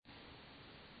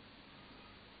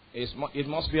It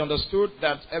must be understood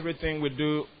that everything we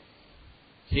do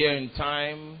here in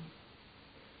time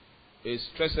is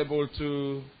traceable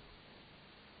to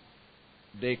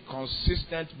the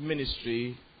consistent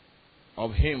ministry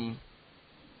of Him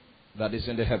that is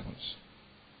in the heavens.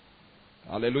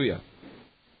 Hallelujah.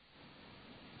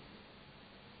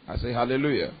 I say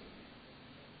hallelujah.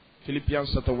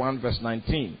 Philippians chapter 1 verse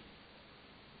 19.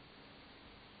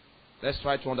 Let's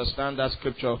try to understand that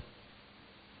scripture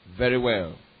very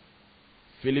well.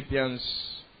 Philippians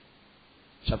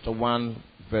chapter 1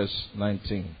 verse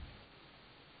 19.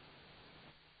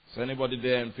 Is anybody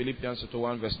there in Philippians chapter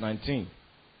 1 verse 19?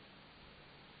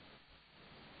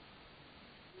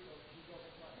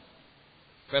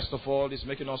 First of all, it's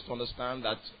making us to understand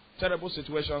that terrible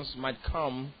situations might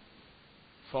come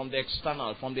from the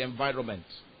external, from the environment.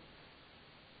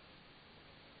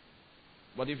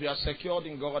 But if you are secured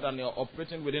in God and you are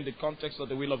operating within the context of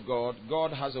the will of God,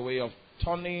 God has a way of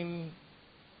turning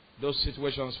those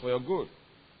situations for your good.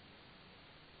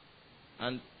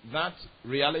 And that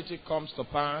reality comes to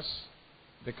pass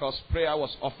because prayer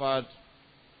was offered,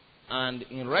 and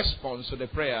in response to the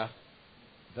prayer,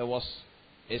 there was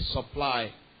a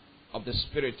supply of the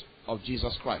Spirit of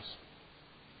Jesus Christ.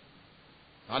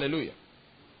 Hallelujah.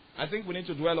 I think we need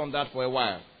to dwell on that for a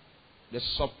while. The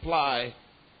supply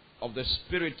of the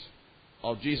Spirit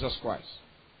of Jesus Christ.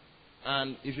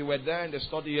 And if you were there in the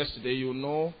study yesterday, you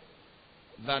know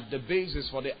that the basis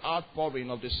for the outpouring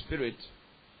of the Spirit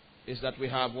is that we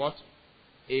have what?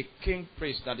 A king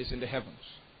priest that is in the heavens.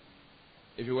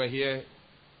 If you were here,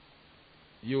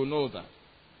 you know that.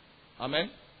 Amen?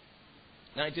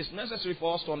 Now it is necessary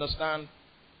for us to understand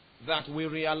that we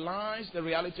realize the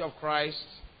reality of Christ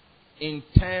in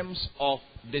terms of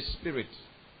the Spirit.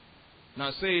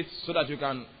 Now say it so that you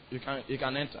can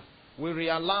enter. We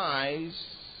realize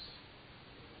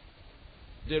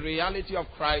the reality of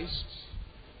Christ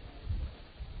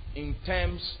in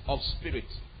terms of Spirit.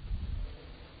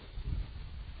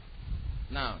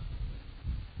 Now,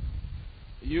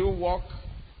 you work,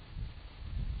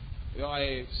 you are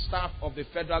a staff of the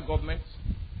federal government,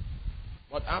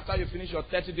 but after you finish your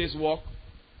 30 days work,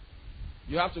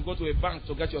 you have to go to a bank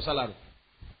to get your salary.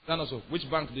 Then also, which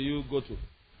bank do you go to?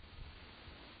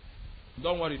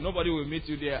 Don't worry, nobody will meet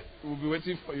you there. We'll be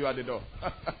waiting for you at the door.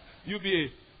 UBA.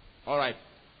 All right.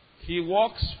 He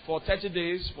works for 30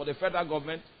 days for the federal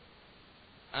government,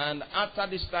 and after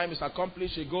this time is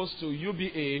accomplished, he goes to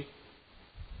UBA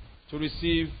to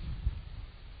receive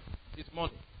his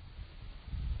money.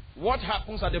 What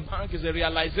happens at the bank is a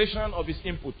realization of his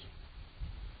input.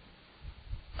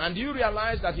 And you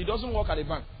realize that he doesn't work at the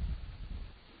bank.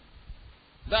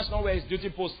 That's not where his duty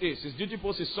post is. His duty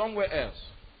post is somewhere else.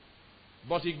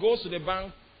 But he goes to the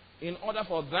bank in order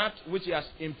for that which he has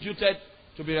imputed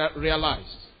to be realized.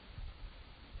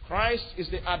 Christ is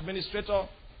the administrator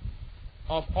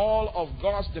of all of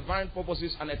God's divine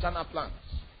purposes and eternal plans.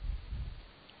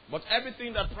 But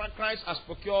everything that Christ has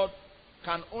procured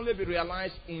can only be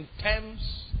realized in terms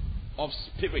of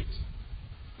Spirit.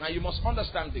 Now you must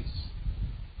understand this.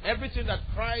 Everything that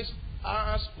Christ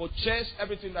has purchased,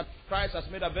 everything that Christ has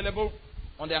made available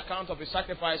on the account of his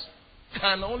sacrifice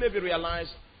can only be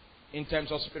realized in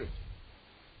terms of Spirit.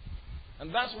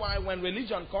 And that's why when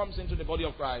religion comes into the body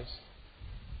of Christ,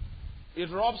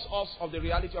 it robs us of the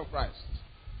reality of Christ.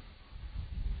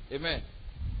 Amen.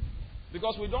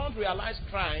 Because we don't realize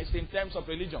Christ in terms of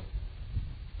religion.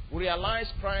 We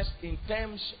realize Christ in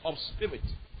terms of Spirit.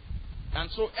 And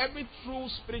so every true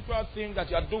spiritual thing that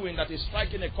you are doing that is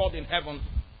striking a chord in heaven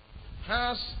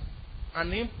has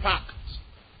an impact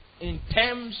in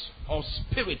terms of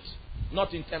Spirit,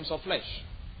 not in terms of flesh.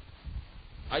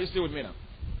 Are you still with me now?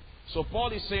 So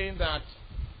Paul is saying that,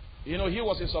 he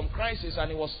was in some crisis,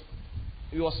 and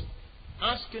he was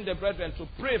asking the brethren to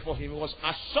pray for him. He was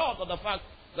assured of the fact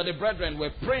that the brethren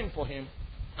were praying for him.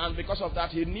 And because of that,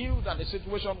 he knew that the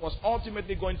situation was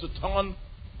ultimately going to turn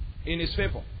in his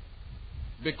favor.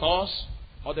 Because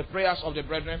of the prayers of the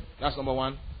brethren, that's number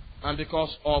one. And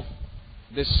because of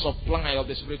the supply of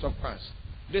the Spirit of Christ.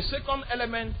 The second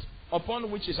element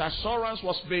upon which his assurance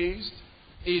was based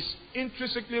is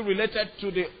intrinsically related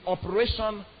to the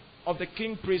operation of the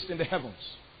king priest in the heavens.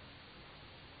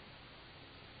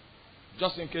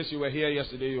 Just in case you were here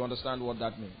yesterday, you understand what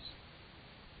that means.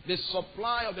 The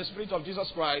supply of the Spirit of Jesus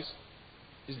Christ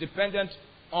is dependent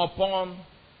upon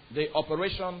the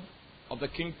operation of the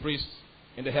king priest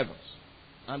in the heavens.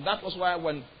 And that was why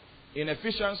when in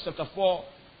Ephesians chapter 4,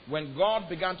 when God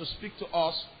began to speak to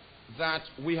us that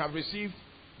we have received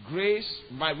grace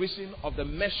by reason of the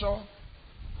measure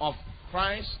of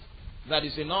Christ that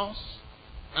is in us,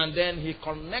 and then he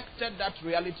connected that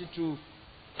reality to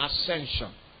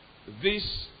ascension.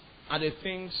 These are the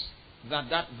things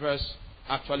that verse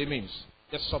actually means.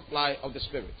 The supply of the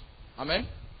Spirit. Amen?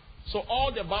 So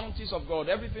all the bounties of God,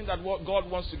 everything that God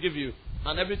wants to give you,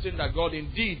 and everything that God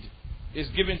indeed is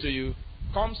giving to you,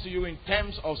 comes to you in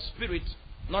terms of spirit,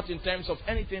 not in terms of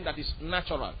anything that is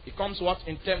natural. It comes what?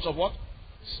 In terms of what?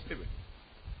 Spirit.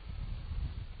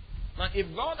 Now, if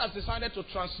God has decided to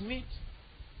transmit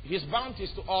His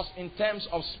bounties to us in terms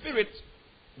of spirit,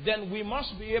 then we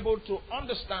must be able to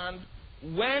understand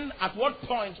when, at what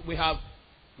point we have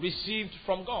received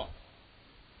from God.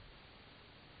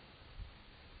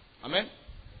 Amen?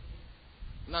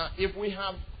 Now, if we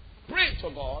have prayed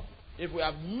to God, if we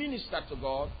have ministered to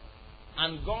God,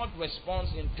 and God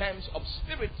responds in terms of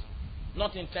spirit,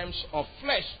 not in terms of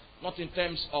flesh, not in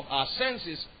terms of our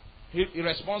senses, He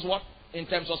responds what? In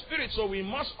terms of spirit. So we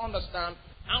must understand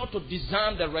how to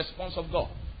discern the response of God.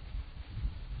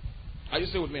 Are you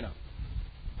still with me now?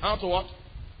 How to what?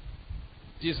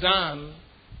 Discern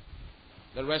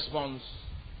the response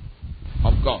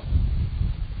of God.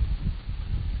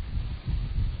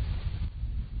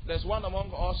 There's one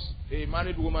among us, a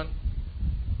married woman.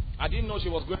 I didn't know she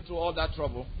was going through all that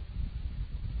trouble.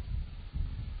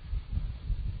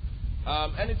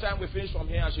 Anytime we finish from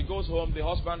here and she goes home, the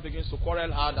husband begins to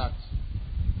quarrel her that,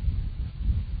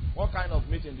 what kind of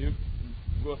meeting do you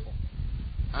go for?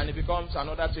 And it becomes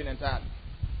another thing entirely.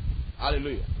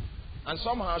 Hallelujah. And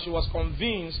somehow she was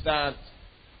convinced that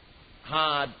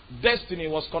her destiny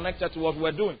was connected to what we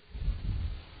were doing.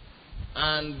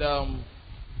 And,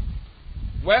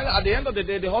 well, at the end of the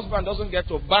day, the husband doesn't get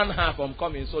to ban her from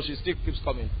coming, so she still keeps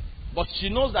coming. But she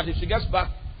knows that if she gets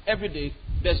back every day,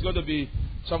 there's going to be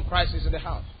some crisis in the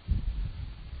house.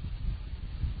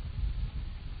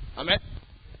 Amen?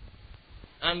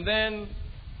 And then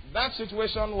that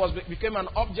situation became an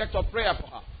object of prayer for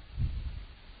her.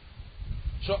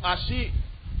 So as she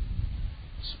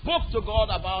spoke to God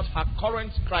about her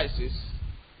current crisis,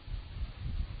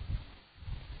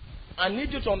 I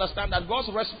need you to understand that God's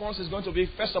response is going to be,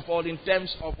 first of all, in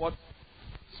terms of what?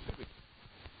 Spirit.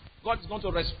 God is going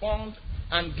to respond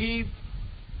and give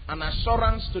an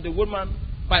assurance to the woman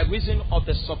by reason of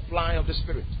the supply of the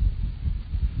Spirit.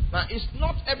 Now, it's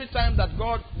not every time that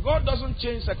God doesn't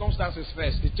change circumstances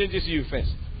first. It changes you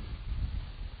first.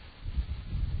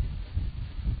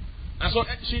 And so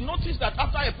she noticed that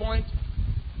after a point,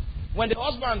 when the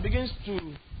husband begins to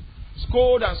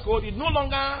scold and scold, it no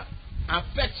longer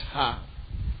affects her.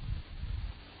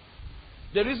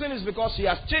 The reason is because he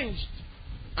has changed.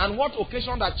 And what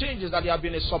occasioned that change is that there has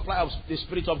been a supply of the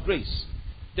Spirit of grace.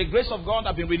 The grace of God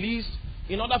has been released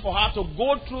in order for her to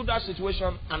go through that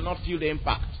situation and not feel the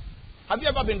impact. Have you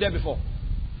ever been there before?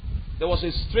 There was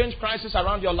a strange crisis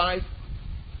around your life.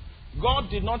 God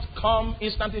did not come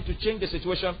instantly to change the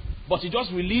situation, but He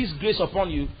just released grace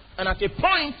upon you. And at a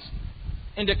point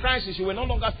in the crisis, you were no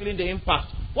longer feeling the impact.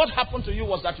 What happened to you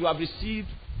was that you have received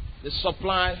the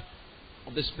supply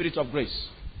of the Spirit of grace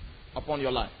upon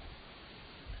your life.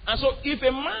 And so if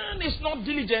a man is not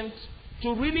diligent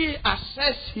to really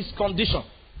assess his condition,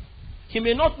 he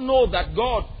may not know that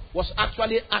God was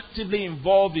actually actively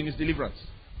involved in his deliverance.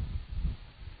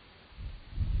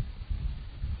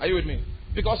 Are you with me?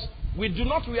 Because we do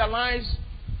not realize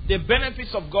the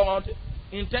benefits of God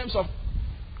in terms of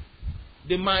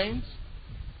the mind,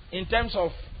 in terms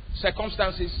of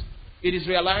circumstances. It is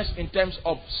realized in terms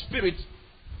of spirit,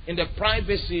 in the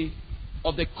privacy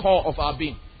of the core of our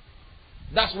being.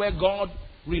 That's where God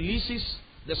releases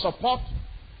the support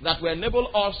that will enable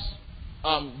us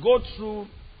go through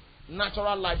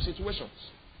natural life situations.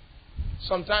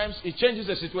 Sometimes it changes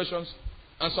the situations,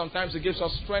 and sometimes it gives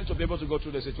us strength to be able to go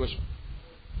through the situation.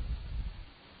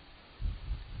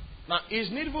 Now,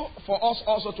 it's needful for us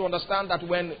also to understand that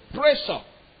when pressure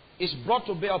is brought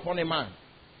to bear upon a man,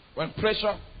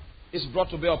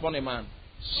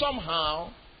 somehow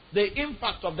the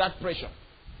impact of that pressure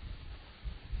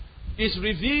is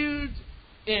revealed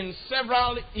in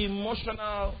several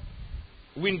emotional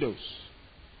windows.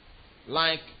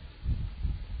 Like,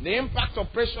 the impact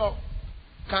of pressure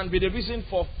can be the reason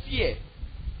for fear.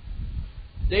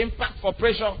 The impact for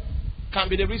pressure can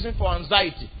be the reason for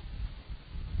anxiety.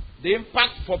 The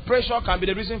impact for pressure can be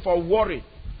the reason for worry.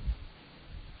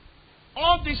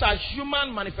 All these are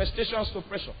human manifestations to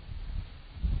pressure.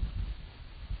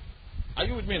 Are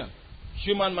you with me now?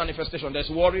 Human manifestation. There's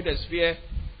worry, there's fear,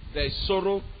 there's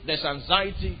sorrow, there's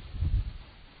anxiety.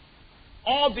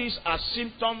 All these are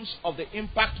symptoms of the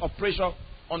impact of pressure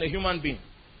on a human being.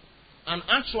 And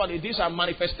actually, these are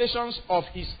manifestations of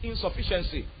his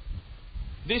insufficiency.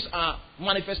 These are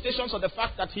manifestations of the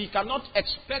fact that he cannot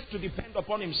expect to depend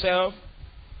upon himself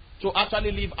to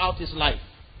actually live out his life.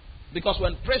 Because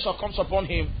when pressure comes upon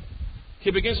him,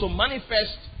 he begins to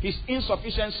manifest his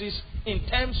insufficiencies in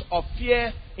terms of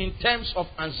fear, in terms of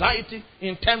anxiety,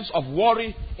 in terms of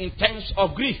worry, in terms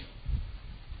of grief.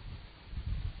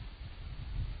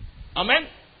 Amen?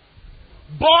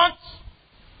 But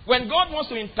when God wants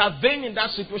to intervene in that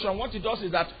situation, what he does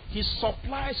is that he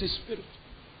supplies his spirit.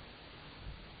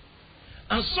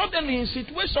 And suddenly in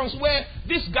situations where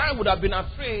this guy would have been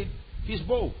afraid, he's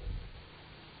bold.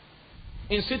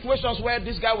 In situations where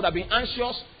this guy would have been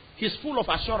anxious, he's full of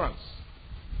assurance.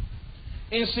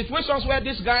 In situations where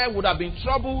this guy would have been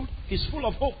troubled, he's full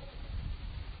of hope.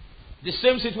 The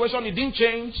same situation, it didn't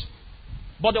change,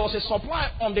 but there was a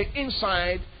supply on the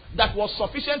inside that was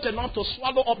sufficient enough to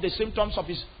swallow up the symptoms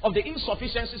of the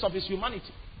insufficiencies of his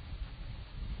humanity.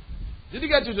 Did you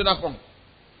get to that point?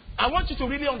 I want you to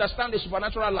really understand the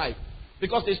supernatural life.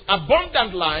 Because this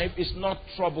abundant life is not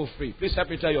trouble-free. Please help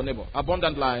me tell your neighbor.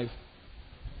 Abundant life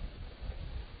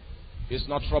is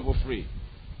not trouble-free.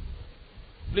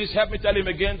 Please help me tell him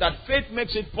again that faith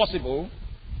makes it possible.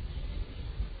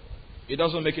 It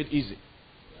doesn't make it easy.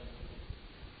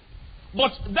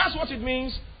 But that's what it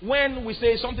means when we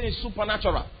say something is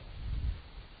supernatural.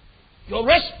 Your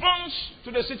response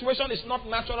to the situation is not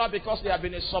natural because there has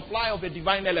been a supply of a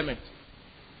divine element.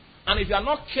 And if you are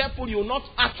not careful, you will not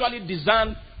actually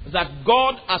discern that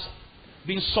God has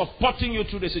been supporting you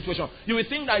through the situation. You will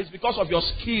think that it's because of your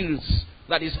skills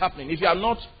that is happening. If you are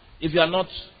not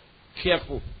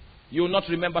careful, you will not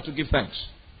remember to give thanks.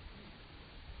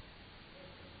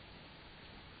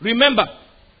 Remember,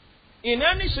 in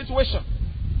any situation,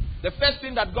 the first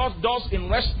thing that God does in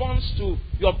response to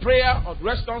your prayer, or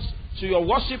response to your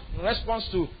worship, in response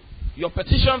to your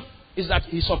petition, is that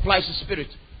he supplies his spirit.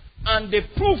 And the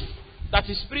proof that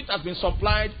his spirit has been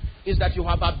supplied is that you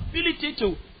have ability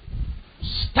to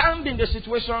stand in the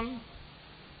situation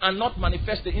and not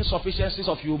manifest the insufficiencies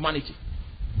of humanity.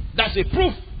 That's a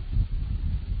proof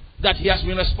that he has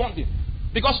been responding.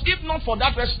 Because if not for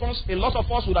that response, a lot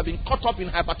of us would have been caught up in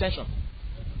hypertension.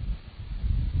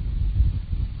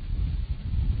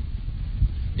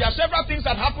 There are several things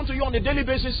that happen to you on a daily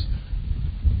basis.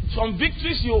 Some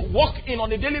victories you walk in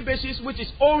on a daily basis, which is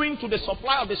owing to the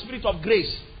supply of the Spirit of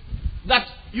grace. That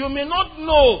you may not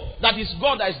know that it's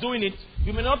God that is doing it.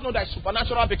 You may not know that it's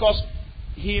supernatural because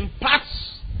he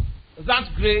imparts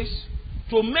that grace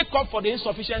to make up for the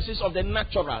insufficiencies of the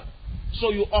natural.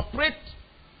 So you operate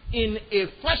in a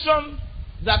fashion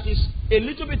that is a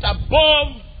little bit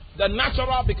above the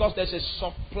natural because there's a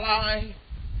supply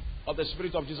of the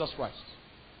Spirit of Jesus Christ.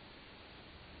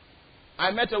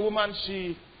 I met a woman,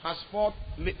 she has four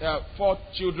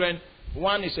children.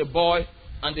 One is a boy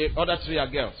and the other three are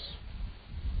girls.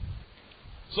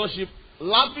 So she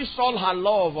lavished all her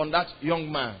love on that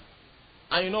young man.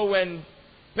 And you know, when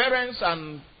parents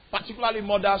and particularly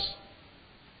mothers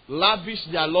lavish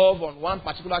their love on one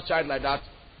particular child like that,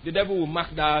 the devil will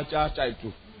mark that child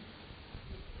too.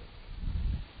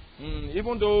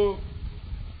 Even though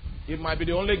it might be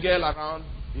the only girl around,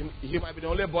 he might be the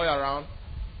only boy around,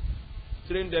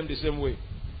 train them the same way.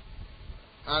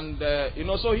 And,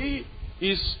 so he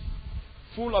is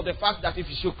full of the fact that if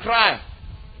he should cry,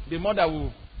 the mother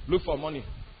will look for money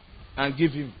and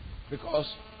give him because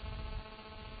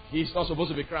he's not supposed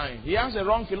to be crying. He has a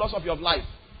wrong philosophy of life.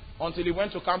 Until he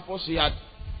went to campus, he had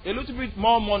a little bit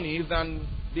more money than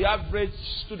the average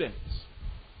student.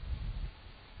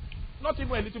 Not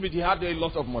even a little bit, he had a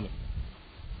lot of money.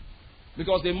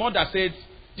 Because the mother said,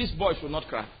 this boy should not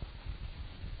cry.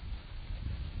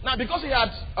 Now, because he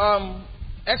had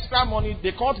extra money,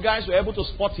 the court guys were able to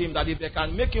spot him that if they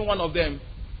can make him one of them,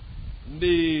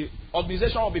 the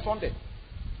organization will be funded.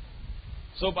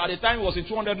 So by the time he was in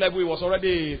 200 level, he was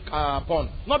already pawned.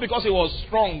 Not because he was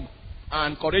strong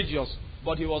and courageous,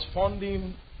 but he was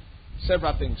funding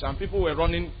several things. And people were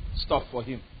running stuff for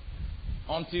him.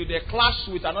 Until they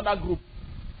clashed with another group.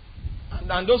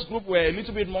 And those groups were a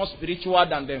little bit more spiritual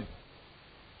than them.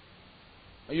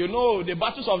 You know, the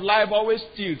battles of life always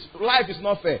tilts. Life is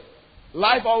not fair.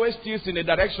 Life always tilts in the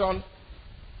direction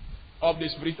of the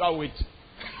spiritual weight.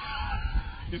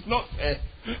 It's not fair.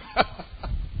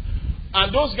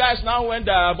 And those guys now went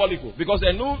diabolical because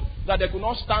they knew that they could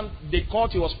not stand the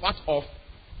court he was part of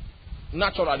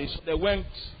naturally. So they went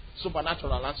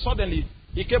supernatural. And suddenly,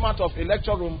 he came out of a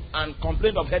lecture room and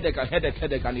complained of headache,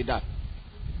 and he died.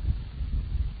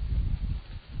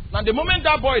 Now, the moment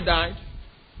that boy died,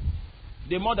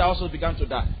 the mother also began to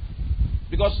die.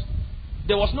 Because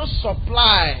there was no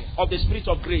supply of the Spirit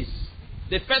of grace.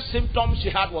 The first symptom she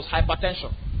had was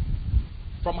hypertension.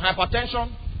 From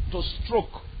hypertension to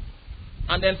stroke.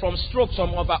 And then from stroke,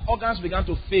 some of our organs began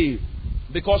to fail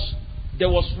because there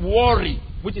was worry,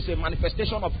 which is a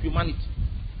manifestation of humanity.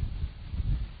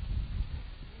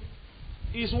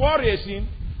 Is worry a sin?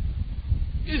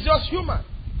 It's just human.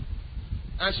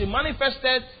 And she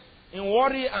manifested in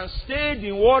worry and stayed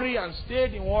in worry and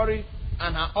stayed in worry.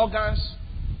 And her organs,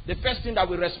 the first thing that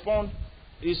will respond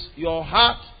is your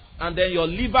heart, and then your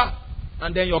liver,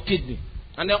 and then your kidney.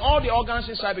 And then all the organs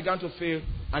inside began to fail.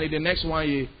 And in the next 1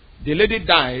 year, the lady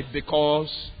died because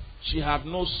she had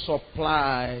no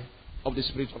supply of the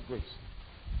Spirit of grace.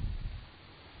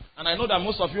 And I know that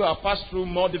most of you have passed through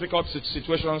more difficult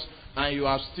situations, and you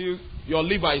are still, your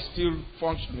liver is still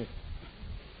functioning,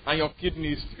 and your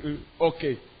kidney is still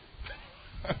okay.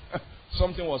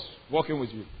 Something was working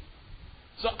with you.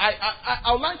 So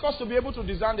I would like us to be able to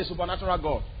discern the supernatural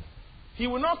God. He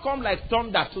will not come like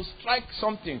thunder to strike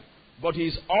something, but He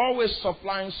is always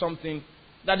supplying something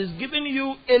that is giving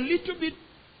you a little bit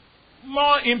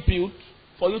more input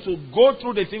for you to go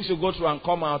through the things you go through and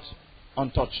come out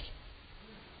untouched.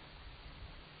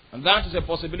 And that is a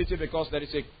possibility because there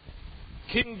is a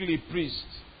kingly priest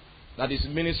that is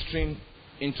ministering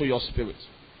into your spirit.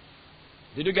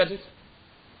 Did you get it?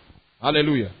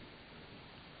 Hallelujah.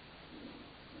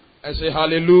 I say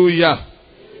hallelujah.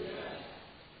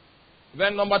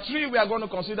 Then number 3, we are going to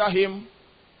consider him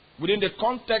within the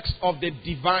context of the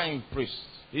divine priest.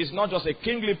 He is not just a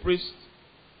kingly priest,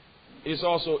 he is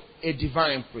also a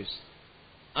divine priest.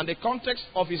 And the context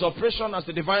of his operation as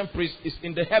the divine priest is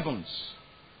in the heavens.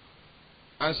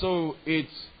 And so it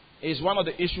is one of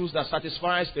the issues that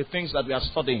satisfies the things that we are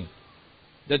studying.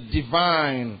 The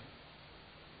divine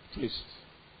priest.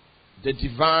 The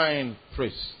divine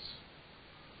priest.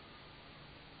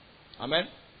 Amen.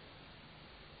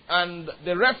 And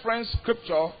the reference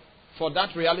scripture for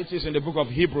that reality is in the book of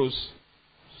Hebrews,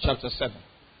 chapter 7.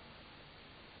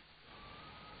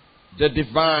 The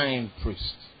divine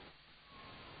priest.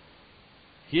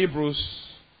 Hebrews,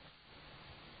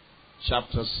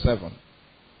 chapter 7.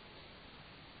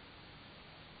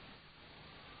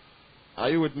 Are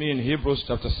you with me in Hebrews,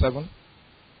 chapter 7?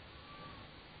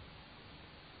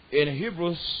 In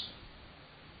Hebrews,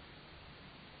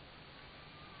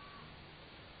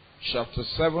 chapter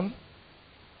 7,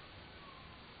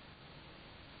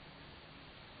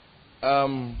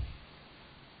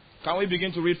 can we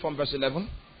begin to read from verse 11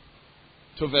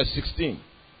 to verse 16?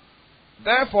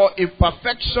 Therefore, if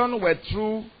perfection were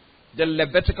through the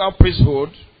Levitical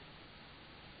priesthood,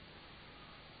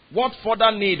 what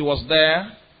further need was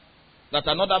there that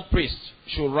another priest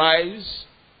should rise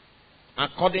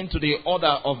according to the order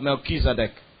of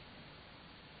Melchizedek,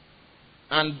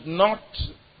 and not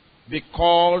be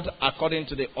called according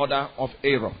to the order of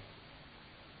Aaron?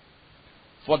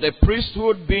 For the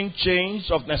priesthood being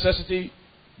changed of necessity,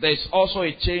 there is also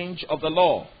a change of the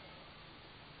law.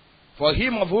 For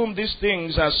him of whom these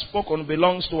things are spoken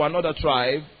belongs to another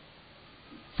tribe,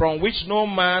 from which no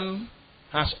man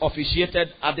has officiated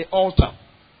at the altar.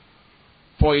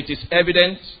 For it is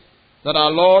evident that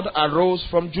our Lord arose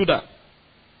from Judah,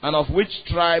 and of which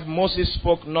tribe Moses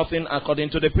spoke nothing according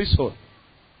to the priesthood.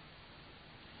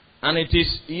 And it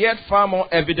is yet far more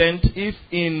evident if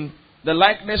in the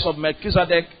likeness of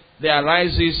Melchizedek there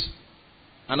arises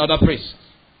another priest,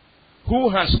 who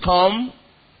has come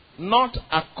not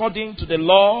according to the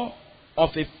law of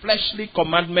a fleshly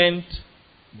commandment,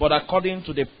 but according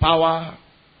to the power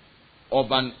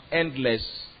of an endless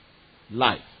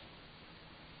life.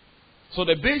 So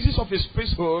the basis of his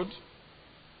priesthood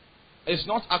is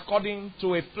not according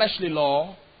to a fleshly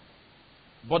law,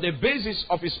 but the basis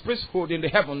of his priesthood in the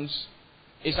heavens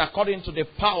is according to the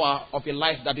power of a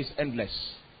life that is endless.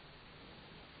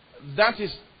 That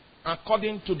is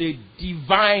according to the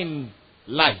divine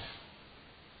life.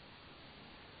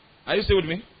 Are you still with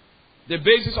me? The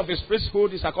basis of his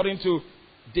priesthood is according to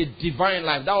the divine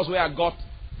life. That was where I got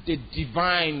the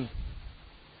divine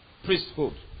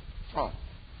priesthood from.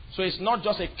 So it's not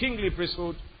just a kingly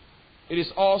priesthood, it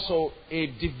is also a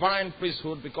divine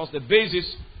priesthood, because the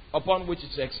basis upon which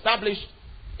it's established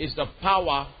is the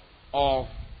power of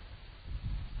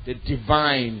the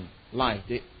divine life,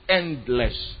 the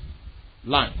endless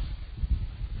life,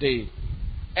 the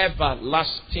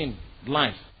everlasting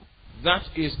life. That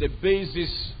is the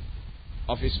basis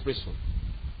of his priesthood.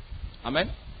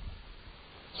 Amen?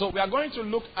 So we are going to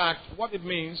look at what it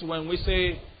means when we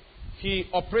say he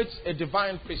operates a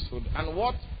divine priesthood, and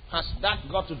what has that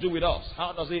got to do with us?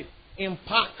 How does it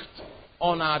impact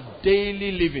on our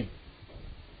daily living?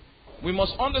 We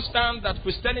must understand that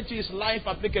Christianity is life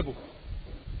applicable.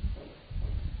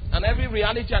 And every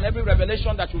reality and every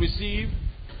revelation that you receive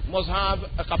must have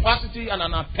a capacity and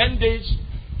an appendage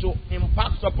to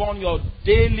impact upon your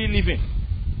daily living.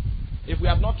 If we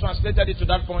have not translated it to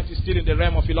that point, it's still in the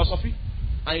realm of philosophy,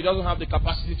 and it doesn't have the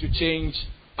capacity to change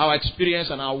our experience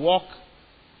and our walk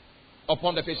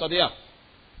upon the face of the earth.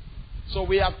 So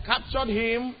we have captured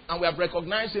him and we have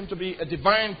recognized him to be a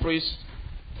divine priest,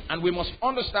 and we must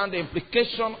understand the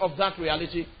implication of that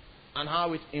reality and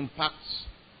how it impacts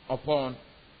upon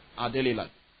our daily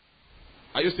life.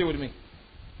 Are you still with me?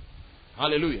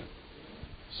 Hallelujah.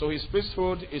 So his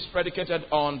priesthood is predicated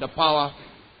on the power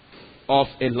of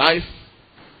a life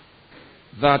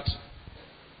that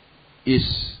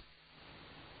is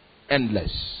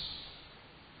endless.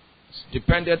 It's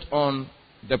dependent on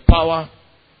the power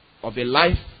of a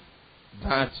life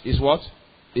that is what?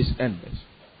 Is endless.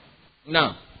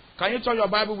 Now, can you turn your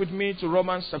Bible with me to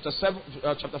Romans chapter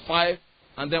 5,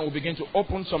 and then we'll begin to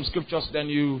open some scriptures, then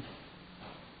you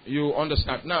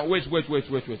understand. Now, wait.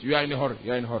 You are in a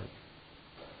hurry.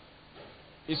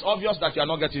 It's obvious that you are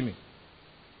not getting me.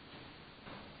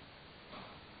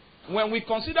 When we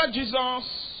consider Jesus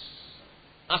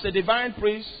as a divine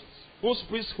priest, whose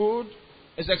priesthood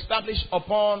is established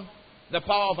upon the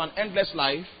power of an endless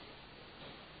life,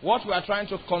 what we are trying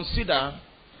to consider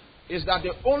is that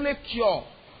the only cure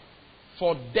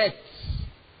for death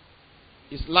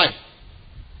is life.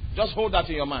 Just hold that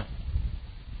in your mind.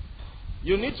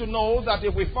 You need to know that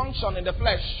if we function in the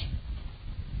flesh,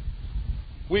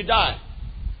 we die.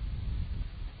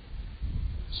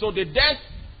 So the death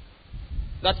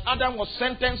that Adam was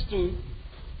sentenced to,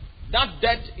 that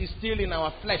death is still in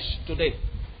our flesh today.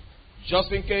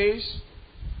 Just in case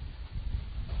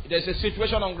there's a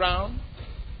situation on ground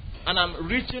and I'm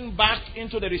reaching back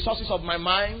into the resources of my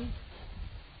mind,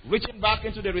 reaching back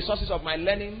into the resources of my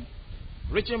learning,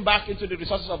 reaching back into the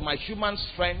resources of my human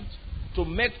strength to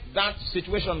make that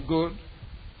situation good,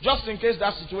 just in case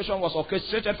that situation was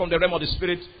orchestrated from the realm of the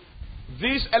spirit,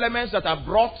 these elements that are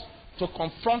brought to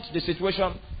confront the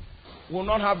situation will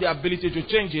not have the ability to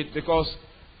change it, because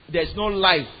there's no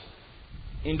life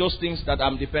in those things that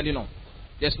I'm depending on.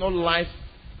 There's no life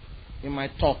in my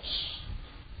thoughts.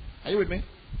 Are you with me?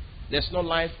 There's no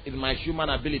life in my human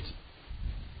ability.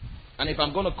 And if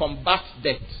I'm going to combat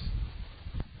death,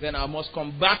 then I must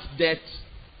combat death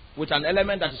with an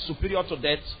element that is superior to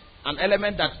death, an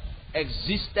element that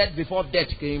existed before death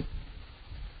came.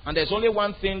 And there's only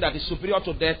one thing that is superior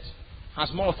to death,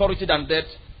 has more authority than death,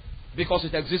 because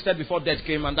it existed before death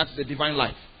came, and that's the divine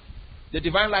life. The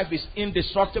divine life is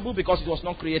indestructible because it was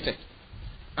not created.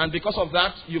 And because of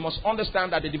that, you must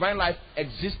understand that the divine life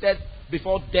existed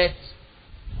before death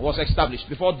was established,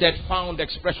 before death found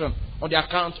expression on the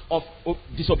account of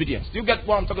disobedience. Do you get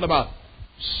what I'm talking about?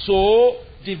 So,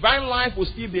 divine life will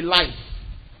still be life,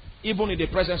 even in the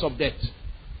presence of death.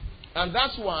 And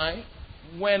that's why,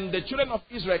 when the children of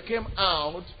Israel came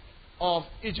out of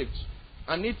Egypt,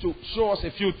 I need to show us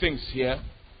a few things here.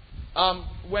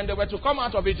 When they were to come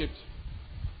out of Egypt,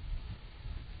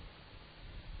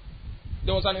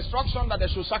 there was an instruction that they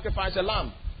should sacrifice a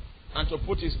lamb and to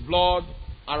put his blood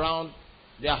around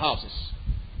their houses.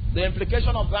 The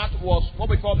implication of that was what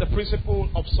we call the principle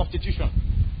of substitution.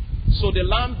 So the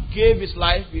lamb gave his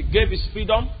life, he gave his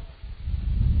freedom.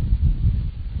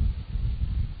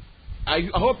 I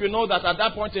hope you know that at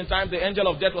that point in time, the angel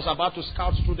of death was about to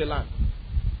scout through the land.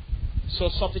 So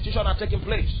substitution had taken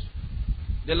place.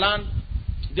 The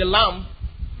lamb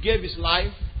gave his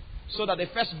life so that the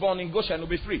firstborn in Goshen would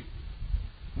be free.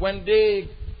 When the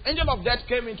angel of death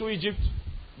came into Egypt,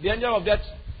 the angel of death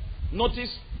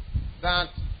noticed that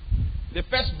the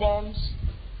firstborns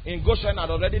in Goshen had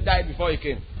already died before he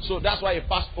came. So that's why he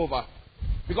passed over.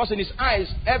 Because in his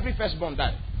eyes, every firstborn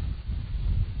died.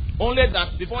 Only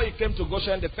that before he came to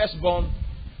Goshen, the firstborn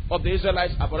of the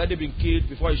Israelites have already been killed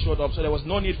before he showed up. So there was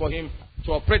no need for him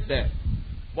to operate there.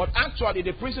 But actually,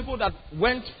 the principle that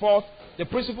went forth, the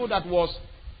principle that was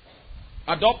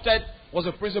adopted, was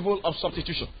a principle of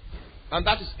substitution. And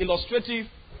that is illustrative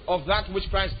of that which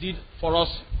Christ did for us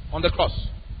on the cross.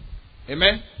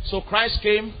 Amen? So Christ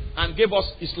came and gave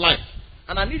us his life.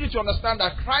 And I need you to understand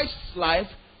that Christ's life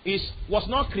was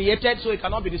not created, so it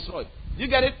cannot be destroyed. Do you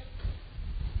get it?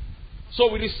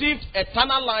 So we received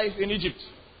eternal life in Egypt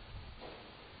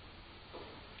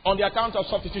on the account of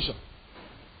substitution.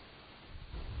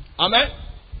 Amen?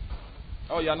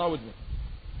 Oh, you are not with me.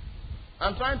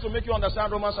 I'm trying to make you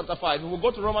understand Romans chapter 5. If we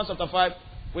go to Romans chapter 5,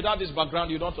 without this background,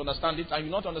 you don't understand it, and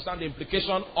you don't understand the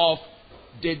implication of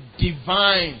the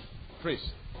divine priest.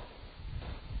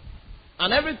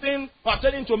 And everything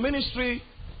pertaining to ministry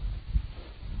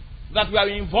that we are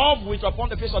involved with upon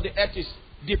the face of the earth is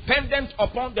dependent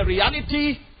upon the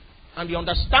reality and the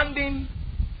understanding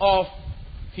of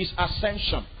his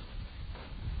ascension.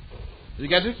 You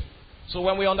get it? So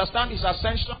when we understand his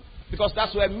ascension, because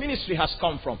that's where ministry has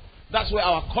come from. That's where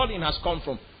our calling has come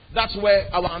from. That's where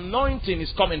our anointing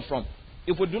is coming from.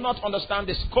 If we do not understand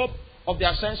the scope of the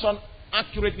ascension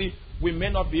accurately, we may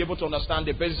not be able to understand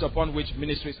the basis upon which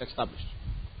ministry is established.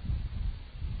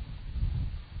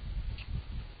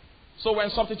 So when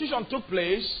substitution took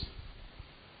place,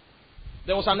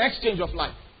 there was an exchange of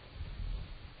life.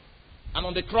 And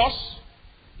on the cross,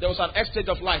 there was an exchange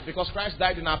of life because Christ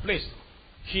died in our place.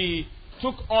 He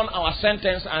took on our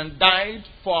sentence and died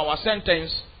for our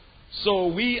sentence. So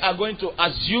we are going to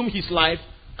assume his life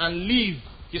and live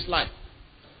his life.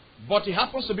 But it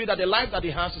happens to be that the life that he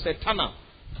has is eternal.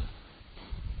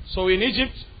 So in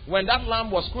Egypt, when that lamb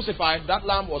was crucified, that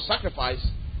lamb was sacrificed,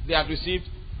 they had received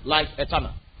life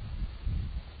eternal.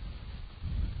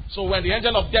 So when the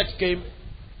angel of death came,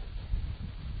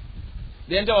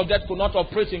 the angel of death could not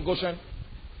operate in Goshen.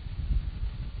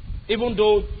 Even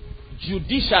though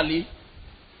judicially,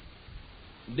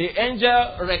 the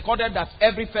angel recorded that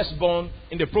every firstborn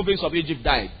in the province of Egypt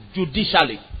died.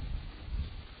 Judicially.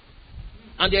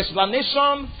 And the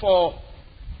explanation for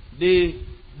the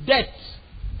death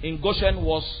in Goshen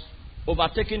was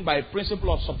overtaken by a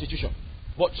principle of substitution.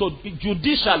 But so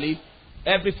judicially,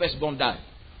 every firstborn died.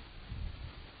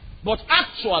 But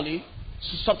actually,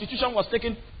 substitution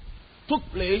took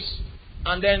place,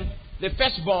 and then the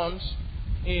firstborns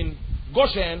in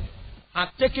Goshen had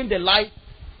taken the life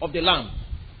of the lamb.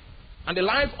 And the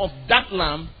life of that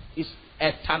lamb is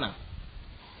eternal.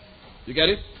 You get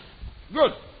it?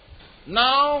 Good.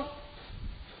 Now,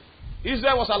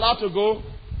 Israel was allowed to go.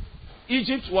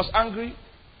 Egypt was angry.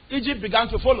 Egypt began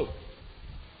to follow.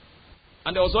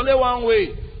 And there was only one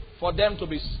way for them to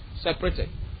be separated.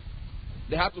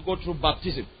 They had to go through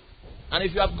baptism. And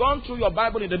if you have gone through your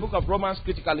Bible in the book of Romans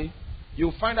critically,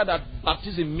 you'll find out that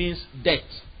baptism means death.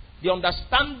 The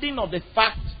understanding of the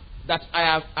fact that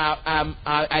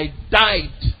I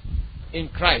died in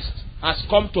Christ has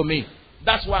come to me.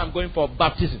 That's why I'm going for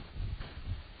baptism.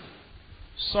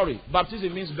 Sorry,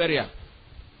 baptism means burial.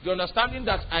 The understanding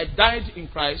that I died in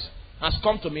Christ has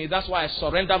come to me. That's why I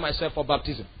surrender myself for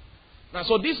baptism. Now,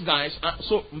 so these guys,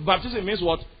 so baptism means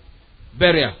what?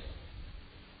 Burial.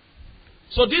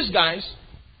 So these guys,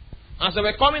 as they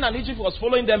were coming and Egypt was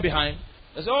following them behind,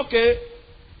 they said, okay,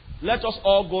 let us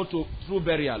all go through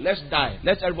burial. Let's die.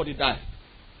 Let everybody die.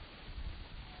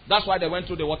 That's why they went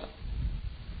through the water.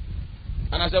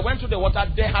 And as they went through the water,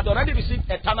 they had already received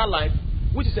eternal life,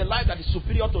 which is a life that is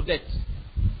superior to death.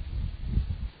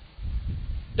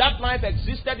 That life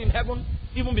existed in heaven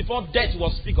even before death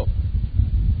was speak of.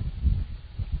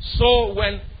 So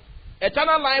when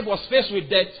eternal life was faced with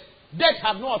death, death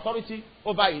had no authority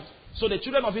over it. So the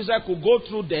children of Israel could go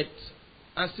through death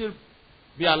and still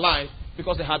be alive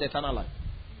because they had eternal life.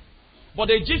 But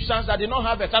the Egyptians that did not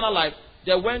have eternal life,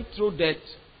 they went through death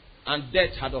and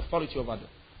death had authority over them.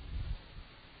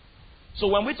 So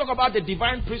when we talk about the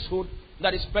divine priesthood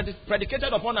that is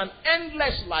predicated upon an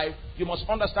endless life, you must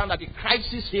understand that the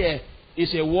crisis here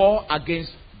is a war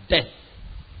against death.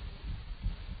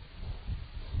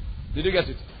 Did you get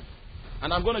it?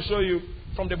 And I'm going to show you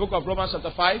from the book of Romans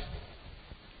chapter 5.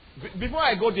 Before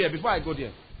I go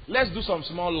there, let's do some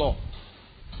small law.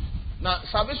 Now,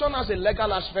 salvation has a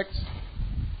legal aspect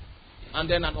and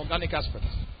then an organic aspect.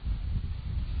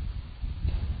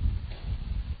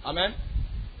 Amen?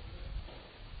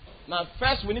 Now,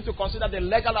 first we need to consider the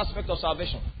legal aspect of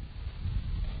salvation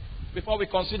before we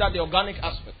consider the organic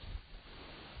aspect.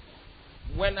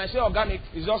 When I say organic,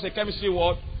 it's just a chemistry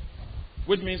word,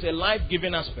 which means a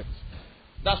life-giving aspect.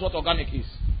 That's what organic is.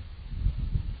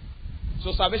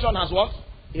 So salvation has what?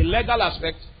 A legal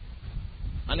aspect,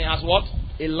 and it has what?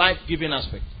 A life-giving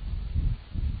aspect.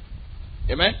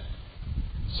 Amen?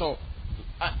 So,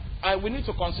 we need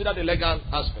to consider the legal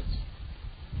aspect.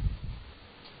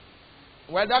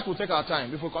 Well, that will take our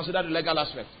time if we consider the legal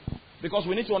aspect. Because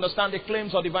we need to understand the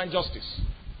claims of divine justice.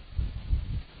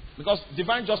 Because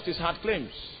divine justice had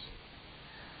claims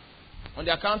on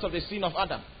the account of the sin of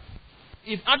Adam.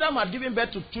 If Adam had given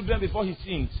birth to children before he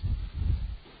sinned,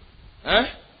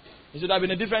 it should have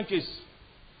been a different case.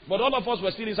 But all of us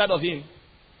were still inside of him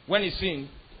when he sinned.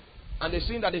 And the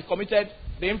sin that he committed,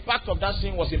 the impact of that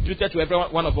sin was imputed to every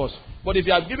one of us. But if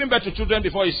he had given birth to children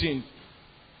before he sinned,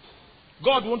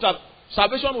 God wouldn't have,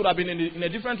 salvation would have been in a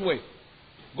different way.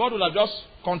 God would have just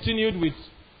continued with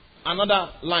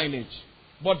another lineage.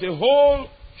 But the whole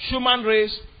human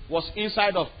race was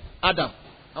inside of Adam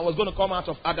and was going to come out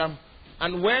of Adam.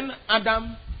 And when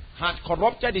Adam had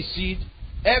corrupted his seed,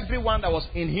 everyone that was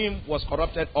in him was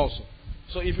corrupted also.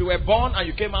 So if you were born and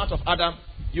you came out of Adam,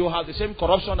 you have the same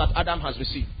corruption that Adam has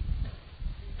received.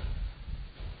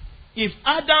 If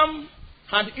Adam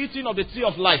had eaten of the tree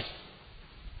of life,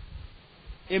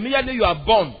 immediately you are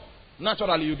born,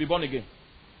 naturally you'll be born again.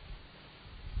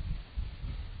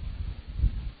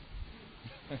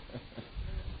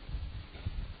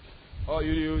 Oh,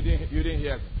 you didn't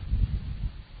hear me.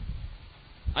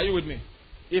 Are you with me?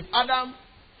 If Adam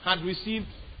had received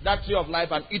that tree of life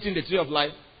and eaten the tree of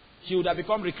life, he would have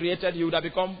become recreated, he would have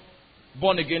become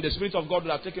born again. The Spirit of God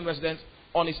would have taken residence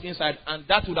on his inside, and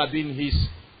that would have been his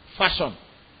fashion.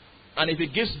 And if he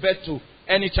gives birth to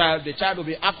any child, the child will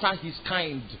be after his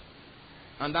kind,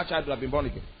 and that child would have been born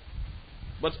again.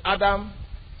 But Adam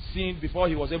sinned before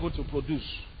he was able to produce.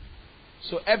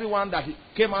 So everyone that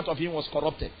came out of him was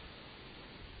corrupted.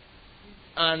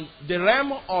 And the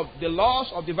realm of the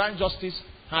laws of divine justice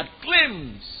had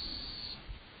claims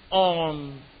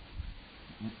on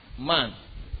man.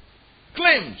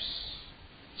 Claims.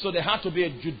 So there had to be a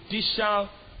judicial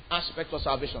aspect of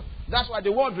salvation. That's why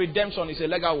the word redemption is a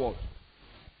legal word.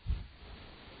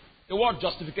 The word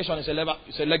justification is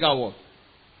a legal word.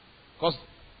 Because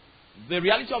the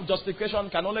reality of justification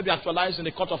can only be actualized in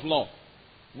the court of law.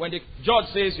 When the judge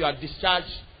says you are discharged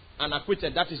and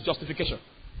acquitted, that is justification.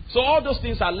 So all those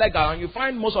things are legal, and you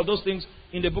find most of those things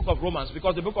in the book of Romans,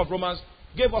 because the book of Romans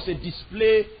gave us a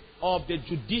display of the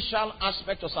judicial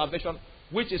aspect of salvation,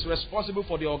 which is responsible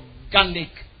for the organic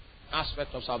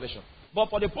aspect of salvation. But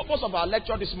for the purpose of our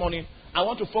lecture this morning, I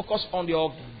want to focus on the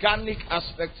organic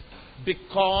aspect,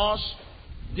 because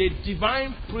the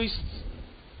divine priest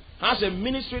has a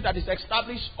ministry that is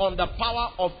established on the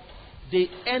power of the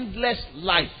endless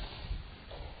life.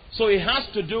 So it has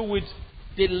to do with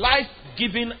the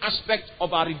life-giving aspect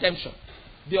of our redemption,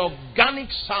 the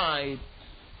organic side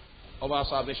of our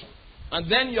salvation. And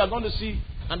then you are going to see,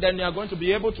 and then you are going to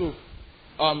be able to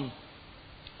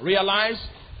realize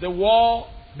the war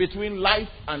between life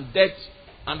and death,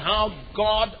 and how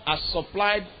God has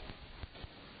supplied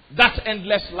that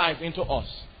endless life into us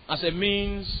as a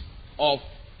means of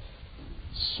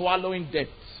swallowing death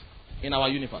in our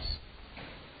universe.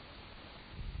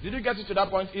 Did you get it to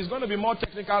that point? It's going to be more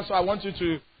technical, so I want you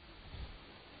to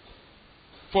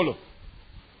follow.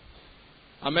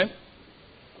 Amen?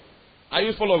 Are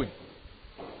you following?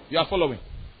 You are following.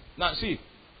 Now, see,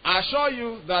 I assure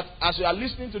you that as you are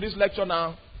listening to this lecture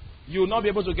now, you will not be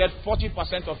able to get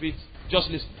 40% of it just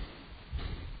listening.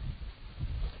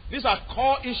 These are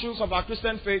core issues of our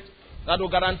Christian faith that will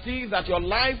guarantee that your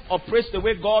life operates the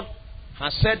way God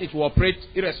has said it will operate,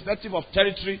 irrespective of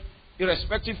territory,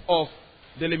 irrespective of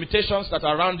the limitations that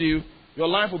are around you. Your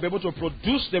life will be able to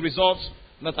produce the results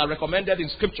that are recommended in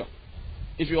Scripture,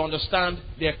 if you understand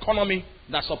the economy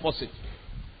that supports it.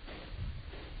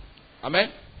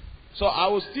 Amen? So I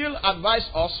will still advise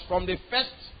us from the first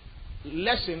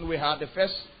lesson we had, the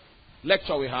first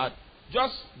lecture we had,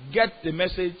 just get the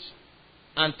message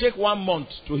and take 1 month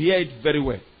to hear it very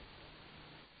well,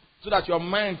 so that your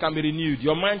mind can be renewed.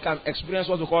 Your mind can experience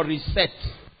what we call reset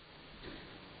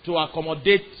to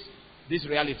accommodate this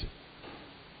reality.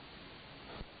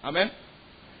 Amen?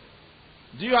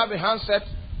 Do you have a handset?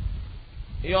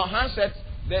 In your handset,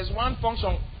 there's one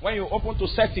function when you open to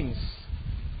settings.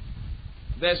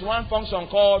 There's one function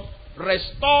called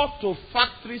restore to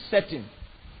factory setting.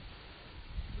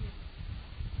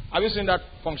 Have you seen that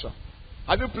function?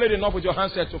 Have you played enough with your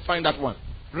handset to find that one?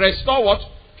 Restore what?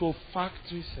 To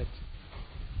factory setting.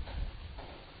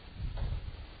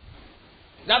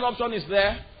 That option is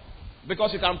there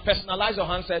because you can personalize your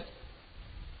handset.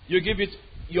 You give it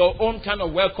your own kind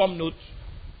of welcome note.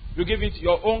 You give it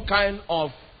your own kind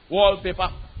of wallpaper.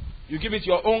 You give it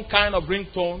your own kind of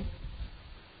ringtone.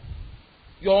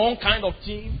 Your own kind of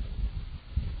theme.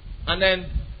 And then,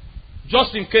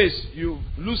 just in case you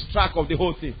lose track of the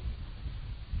whole thing,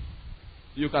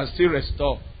 you can still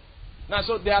restore. Now,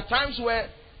 so there are times where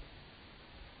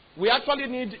we actually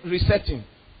need resetting.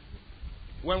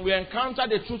 When we encounter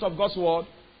the truth of God's word,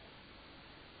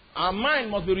 our mind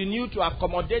must be renewed to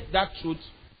accommodate that truth,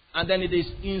 and then it is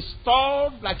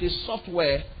installed like a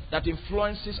software that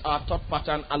influences our thought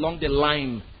pattern along the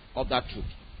line of that truth.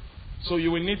 So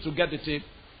you will need to get the tape,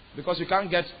 because you can't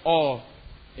get all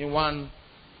in one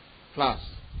class.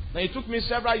 Now, it took me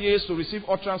several years to receive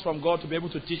utterance from God to be able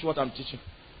to teach what I'm teaching.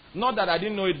 Not that I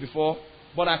didn't know it before,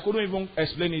 but I couldn't even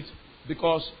explain it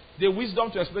because the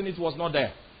wisdom to explain it was not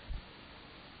there.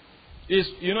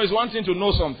 It's one thing to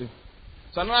know something.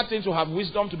 It's another thing to have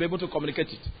wisdom to be able to communicate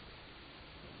it.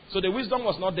 So the wisdom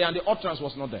was not there and the utterance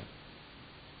was not there.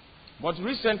 But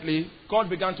recently, God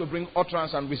began to bring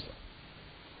utterance and wisdom.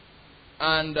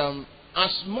 And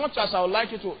as much as I would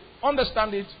like you to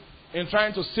understand it in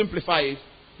trying to simplify it,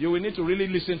 you will need to really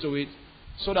listen to it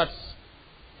so that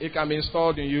it can be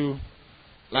installed in you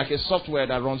like a software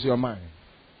that runs your mind.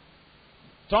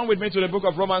 Turn with me to the book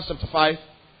of Romans chapter 5.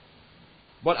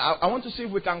 But I want to see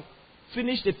if we can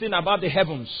finish the thing about the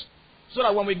heavens. So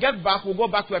that when we get back, we'll go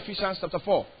back to Ephesians chapter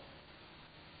 4.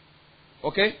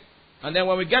 Okay? And then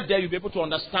when we get there, you'll be able to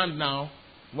understand now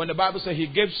when the Bible says he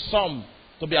gave some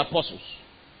to be apostles.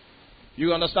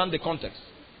 You understand the context.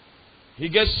 He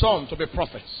gave some to be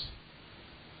prophets.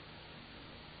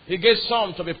 He gave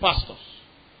some to be pastors.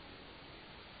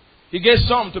 He gave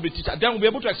some to be teachers. Then we'll be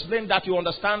able to explain that. You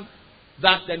understand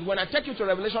that. Then when I take you to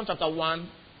Revelation chapter 1,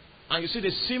 and you see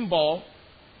the symbol,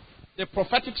 the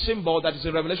prophetic symbol that is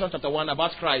in Revelation chapter 1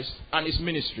 about Christ and his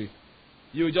ministry,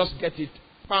 you will just get it,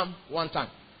 bam, one time.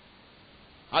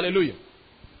 Hallelujah.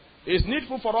 It's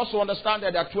needful for us to understand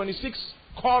that there are 26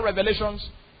 core revelations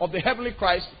of the heavenly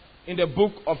Christ in the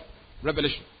book of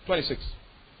Revelation. 26.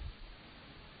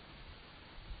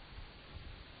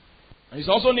 And it's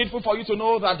also needful for you to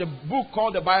know that the book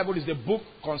called the Bible is the book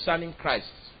concerning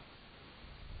Christ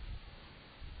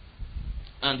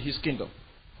and his kingdom.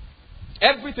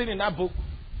 Everything in that book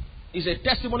is a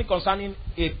testimony concerning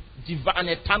a divine,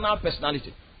 eternal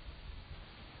personality.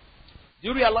 Do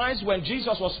you realize when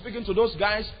Jesus was speaking to those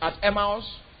guys at Emmaus,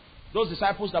 those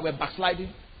disciples that were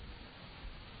backsliding,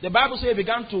 the Bible says he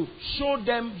began to show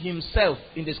them himself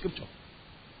in the scripture.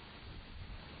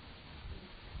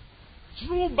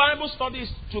 True Bible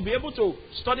studies to be able to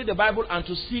study the Bible and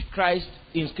to see Christ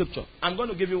in scripture. I'm going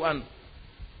to give you an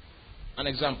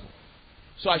example.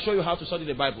 So I show you how to study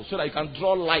the Bible so that you can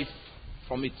draw life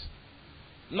from it.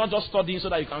 Not just studying so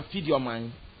that you can feed your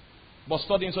mind, but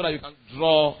studying so that you can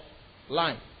draw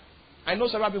life. I know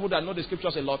several people that know the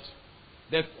scriptures a lot.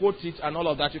 They quote it and all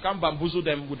of that. You can't bamboozle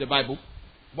them with the Bible,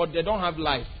 but they don't have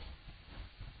life.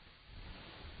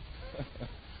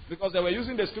 Because they were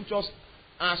using the scriptures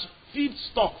as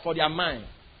feedstock for their mind.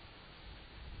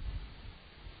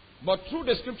 But through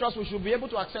the scriptures we should be able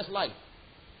to access life.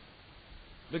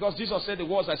 Because Jesus said, the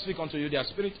words I speak unto you, they are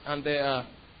spirit and they are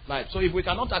life. So if we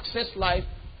cannot access life,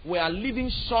 we are living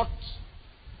short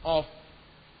of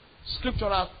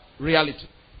scriptural reality.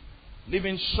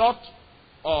 Living short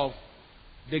of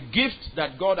the gift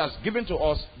that God has given to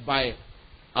us by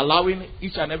allowing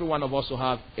each and every one of us to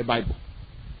have a Bible.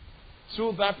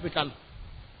 Through that we can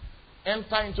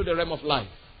enter into the realm of life.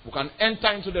 We can enter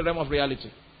into the realm of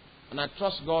reality. And I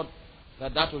trust God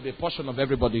that that will be a portion of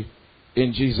everybody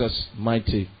in Jesus'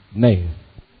 mighty name.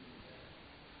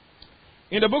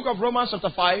 In the book of Romans chapter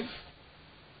 5,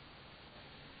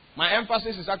 my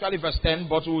emphasis is actually verse 10,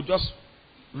 but we'll just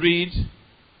read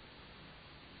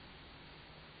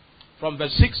from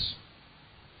verse 6.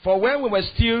 For when we were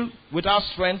still without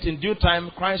strength, in due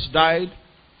time Christ died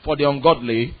for the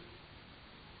ungodly.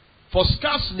 For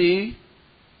scarcely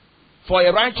for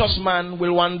a righteous man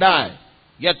will one die,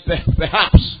 yet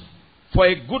perhaps for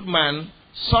a good man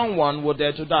someone would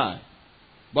dare to die.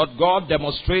 But God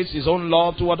demonstrates his own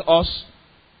love toward us,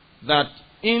 that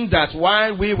in that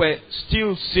while we were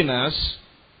still sinners,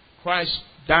 Christ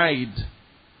died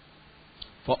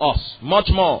for us. Much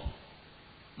more.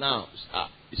 Now,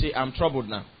 you see, I'm troubled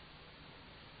now.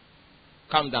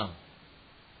 Calm down.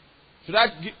 Should I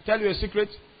tell you a secret?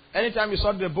 Anytime you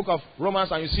study the book of Romans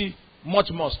and you see much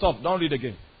more, stop. Don't read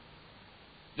again.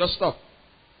 Just stop.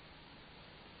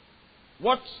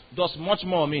 What does much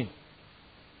more mean?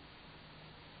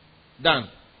 Dan.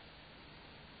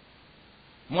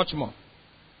 Much more.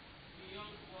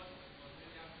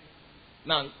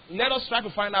 Now, let us try to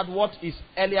find out what is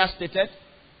earlier stated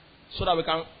so that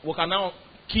we can now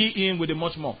key in with the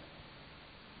much more.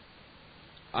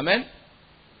 Amen?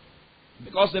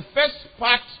 Because the first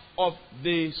part of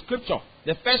the scripture,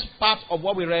 the first part of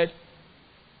what we read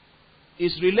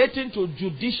is relating to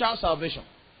judicial salvation.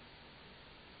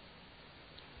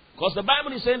 Because the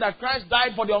Bible is saying that Christ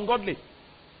died for the ungodly.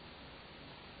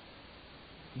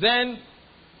 Then,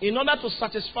 in order to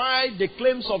satisfy the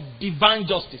claims of divine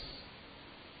justice.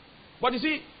 But you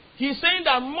see, he's saying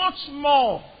that much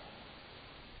more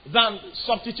than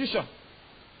substitution,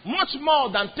 much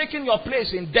more than taking your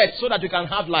place in death so that you can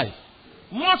have life,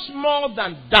 much more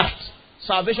than that,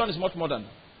 salvation is much more than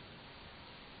that.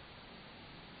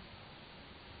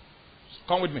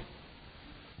 Come with me.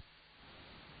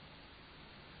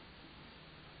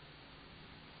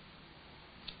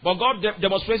 But God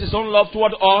demonstrates his own love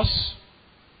toward us,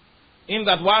 in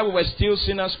that while we were still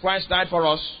sinners, Christ died for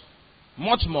us.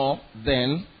 Much more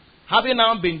then, having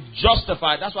now been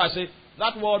justified. That's why I say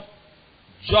that word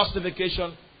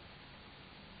justification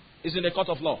is in the court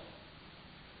of law.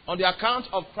 On the account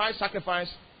of Christ's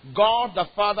sacrifice, God the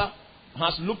Father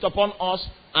has looked upon us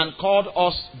and called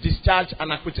us discharged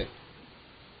and acquitted.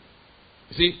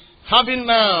 You see, having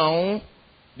now,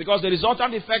 because the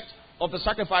resultant effect of the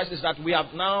sacrifice is that we have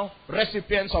now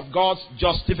recipients of God's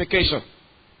justification.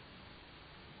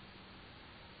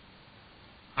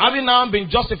 Having now been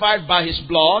justified by his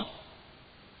blood,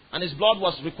 and his blood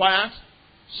was required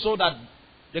so that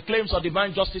the claims of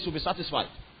divine justice will be satisfied.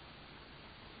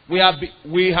 We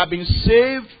have been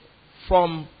saved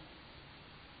from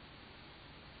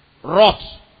wrath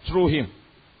through him.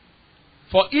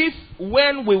 For if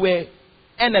when we were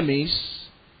enemies,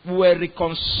 we were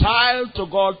reconciled to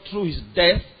God through his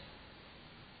death,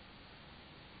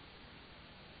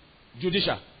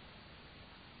 judicial,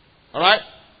 alright,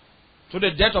 through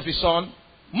the death of his son,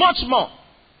 much more,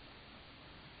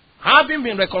 having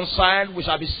been reconciled, we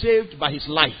shall be saved by his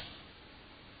life.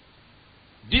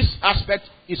 This aspect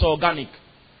is organic.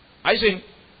 Are you seeing?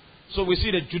 So we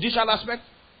see the judicial aspect,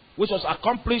 which was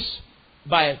accomplished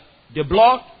by the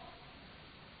blood,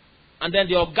 and then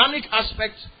the organic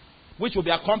aspect, which will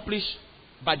be accomplished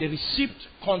by the receipt,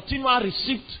 continual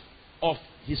receipt of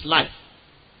his life.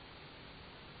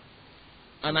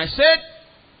 And I said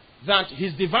that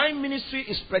his divine ministry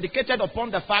is predicated upon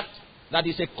the fact that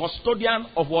he's a custodian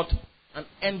of what? An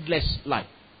endless life.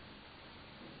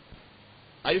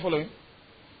 Are you following?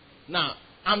 Now,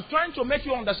 I'm trying to make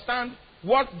you understand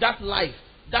what that life,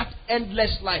 that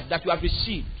endless life that you have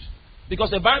received. Because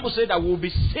the Bible says that we will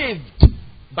be saved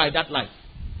by that life.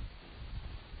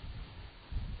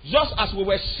 Just as we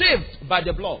were saved by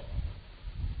the blood,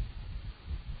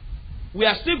 we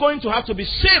are still going to have to be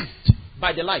saved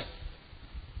by the life.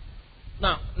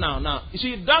 Now, you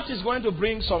see, that is going to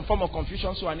bring some form of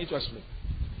confusion, so I need to explain.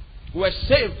 We were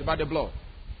saved by the blood,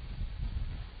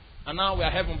 and now we are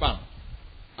heaven bound.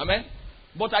 Amen?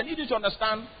 But I need you to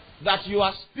understand that you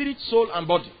are spirit, soul, and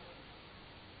body.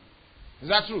 Is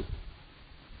that true?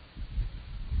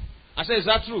 I say, is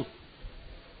that true?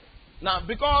 Now,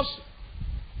 because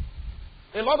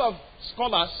a lot of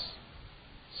scholars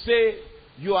say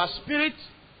you are spirit,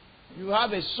 you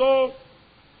have a soul,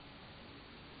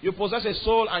 you possess a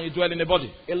soul, and you dwell in a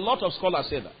body. A lot of scholars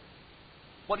say that.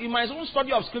 But in my own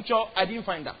study of scripture, I didn't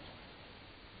find that.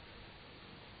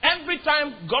 Every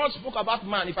time God spoke about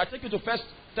man, if I take you to 1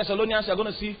 Thessalonians, you're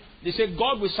going to see, they say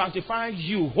God will sanctify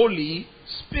you wholly,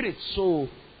 spirit, soul,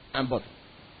 and body.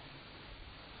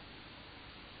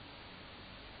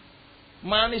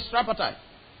 Man is tripartite.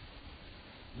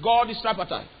 God is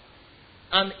tripartite.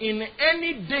 And in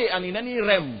any day and in any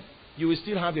realm, you will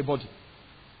still have a body.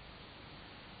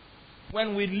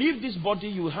 When we leave this body,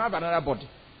 you will have another body,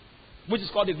 which is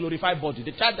called the glorified body,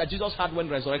 the type that Jesus had when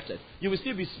resurrected. You will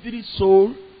still be spirit,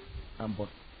 soul, and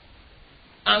body.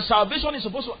 And salvation is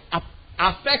supposed to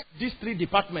affect these three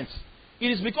departments.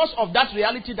 It is because of that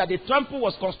reality that the temple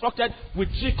was constructed with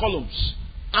 3 columns: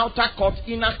 outer court,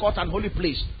 inner court, and holy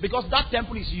place. Because that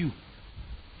temple is you.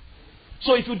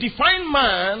 So if you define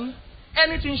man,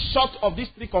 anything short of these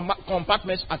 3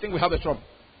 compartments, I think we have a trouble.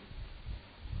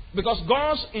 Because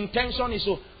God's intention is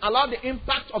to allow the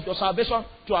impact of your salvation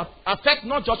to affect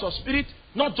not just your spirit,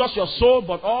 not just your soul,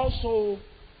 but also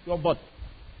your body.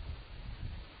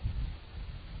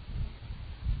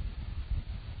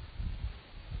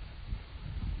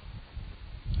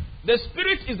 The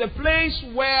spirit is the place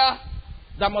where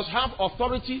that must have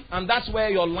authority, and that's where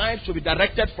your life should be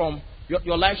directed from,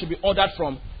 your life should be ordered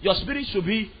from. Your spirit should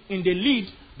be in the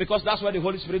lead, because that's where the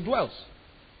Holy Spirit dwells.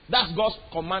 That's God's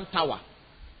command tower.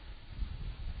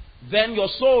 Then your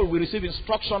soul will receive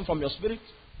instruction from your spirit,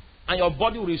 and your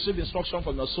body will receive instruction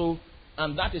from your soul,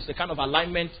 and that is the kind of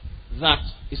alignment that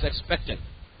is expected.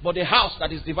 But the house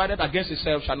that is divided against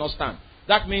itself shall not stand.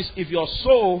 That means if your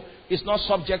soul is not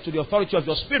subject to the authority of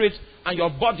your spirit, and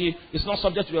your body is not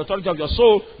subject to the authority of your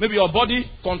soul, maybe your body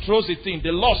controls the thing.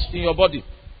 The lust in your body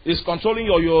is controlling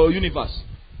your universe.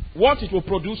 What it will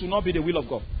produce will not be the will of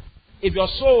God. If your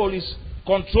soul is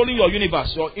controlling your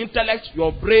universe, your intellect,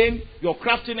 your brain, your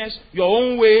craftiness, your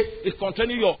own way is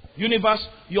controlling your universe,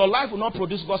 your life will not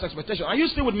produce God's expectation. Are you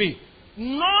still with me?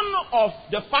 None of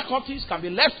the faculties can be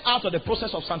left out of the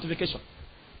process of sanctification.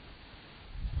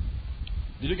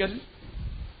 Did you get it?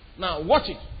 Now, watch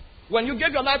it. When you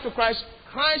gave your life to Christ,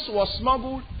 Christ was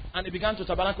smuggled and he began to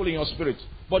tabernacle in your spirit.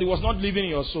 But he was not living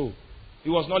in your soul. He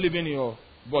was not living in your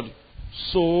body.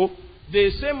 So,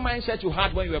 the same mindset you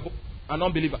had when you were an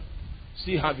unbeliever,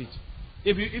 still have it.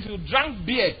 If you drank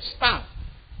beer, star,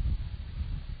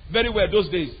 very well those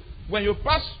days, when you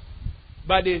pass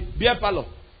by the beer parlor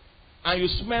and you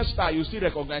smell star, you still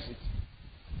recognize it.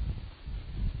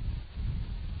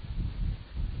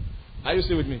 Are you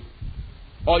still with me?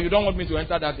 Or you don't want me to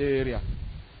enter that area?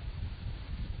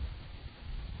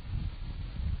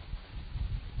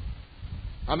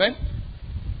 Amen?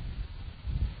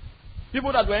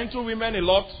 People that were into women a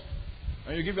lot,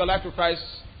 and you give your life to Christ,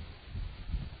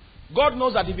 God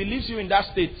knows that if He leaves you in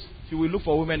that state, He will look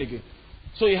for women again.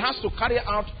 So He has to carry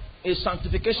out a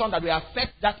sanctification that will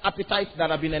affect that appetite that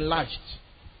have been enlarged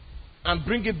and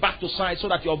bring it back to sight so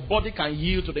that your body can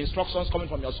yield to the instructions coming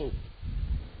from your soul.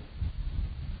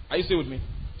 Are you still with me?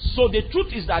 So the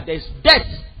truth is that there's death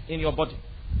in your body.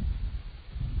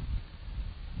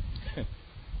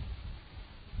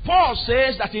 Paul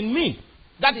says that in me,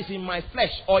 that is in my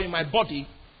flesh or in my body,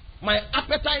 my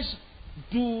appetites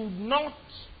do not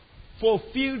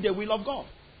fulfill the will of God.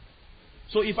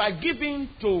 So if I give in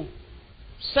to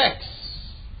sex,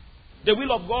 the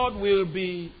will of God will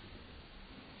be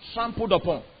trampled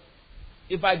upon.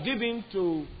 If I give in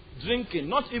to drinking,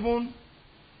 not even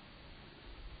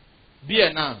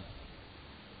beer now.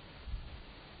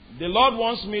 The Lord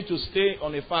wants me to stay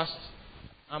on a fast,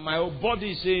 and my whole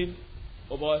body is saying,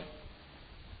 oh boy,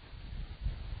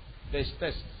 there's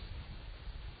test.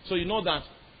 So you know that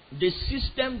the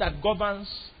system that governs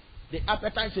the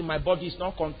appetites in my body is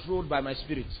not controlled by my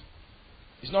spirit.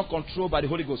 It's not controlled by the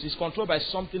Holy Ghost. It's controlled by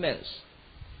something else.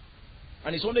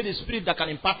 And it's only the spirit that can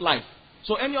impart life.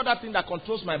 So any other thing that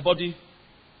controls my body,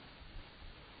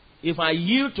 if I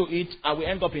yield to it, I will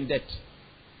end up in death.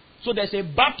 So there's a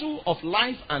battle of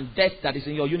life and death that is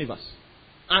in your universe.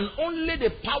 And only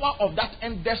the power of that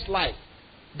endless life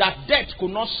that death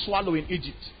could not swallow in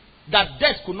Egypt, that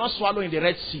death could not swallow in the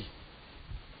Red Sea.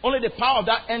 Only the power of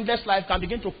that endless life can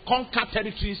begin to conquer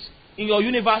territories in your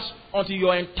universe until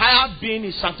your entire being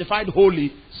is sanctified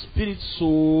wholly, spirit,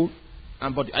 soul,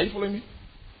 and body. Are you following me?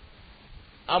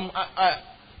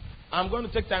 I'm going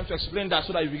to take time to explain that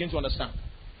so that you begin to understand.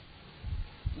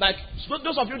 Like,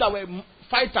 those of you that were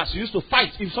fighters, you used to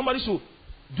fight. If somebody should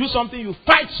do something, you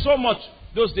fight so much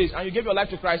those days, and you gave your life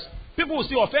to Christ, people will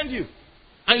still offend you.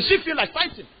 And you still feel like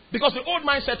fighting. Because the old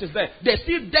mindset is there. There's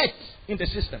still death in the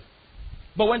system.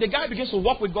 But when the guy begins to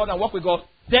walk with God and walk with God,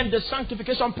 then the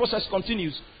sanctification process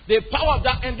continues. The power of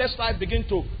that endless life begins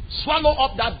to swallow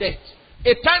up that death.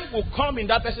 A time will come in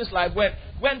that person's life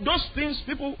when those things,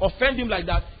 people offend him like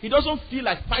that, he doesn't feel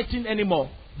like fighting anymore.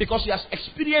 Because he has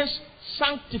experienced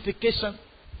sanctification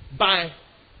by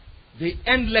the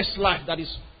endless life that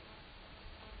is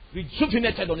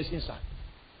rejuvenated on his inside.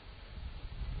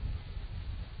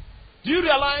 Do you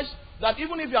realize that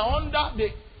even if you are under the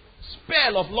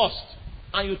spell of lust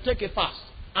and you take a fast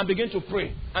and begin to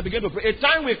pray, a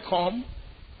time will come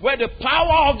where the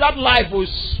power of that life will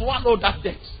swallow that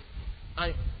death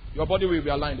and your body will be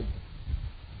aligned.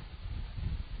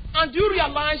 And do you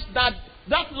realize that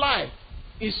that life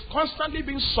is constantly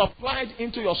being supplied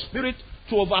into your spirit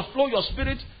to overflow your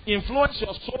spirit, influence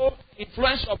your soul,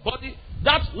 influence your body?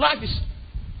 That life is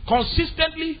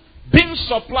consistently being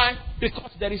supplied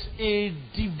because there is a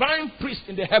divine priest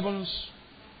in the heavens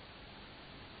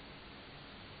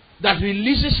that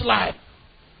releases life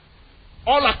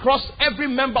all across every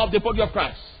member of the body of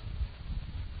Christ,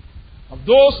 of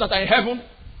those that are in heaven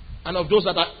and of those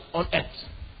that are on earth.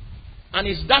 And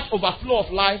it's that overflow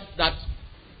of life that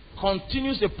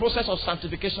continues the process of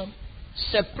sanctification,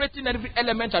 separating every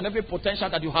element and every potential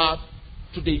that you have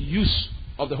to the use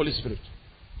of the Holy Spirit.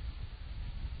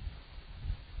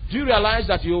 Do you realize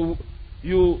that you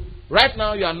right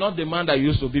now you are not the man that you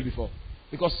used to be before?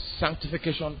 Because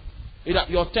sanctification,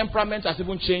 your temperament has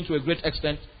even changed to a great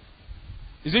extent.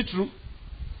 Is it true?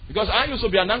 Because I used to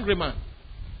be an angry man.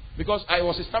 Because I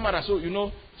was a stammerer.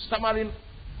 So, stammering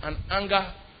and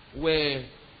anger were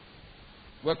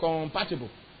compatible.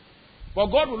 But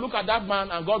God will look at that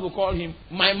man and God will call him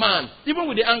my man. Even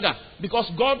with the anger. Because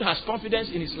God has confidence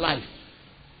in his life.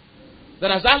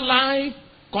 That as that life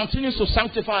continues to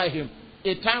sanctify him,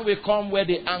 a time will come where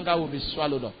the anger will be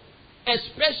swallowed up.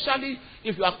 Especially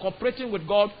if you are cooperating with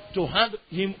God to hand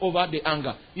him over the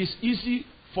anger. It's easy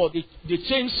for the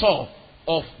chainsaw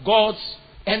of God's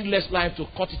endless life to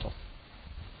cut it off.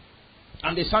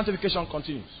 And the sanctification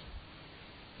continues.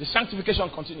 The sanctification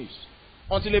continues.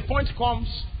 Until a point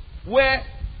comes where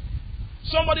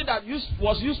somebody that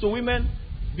was used to women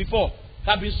before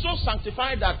have been so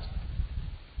sanctified that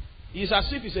he is as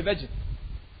if he's a virgin.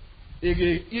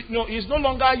 He's no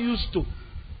longer used to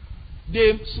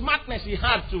the smartness he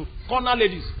had to corner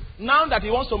ladies. Now that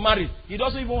he wants to marry, he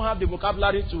doesn't even have the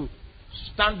vocabulary to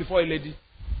stand before a lady.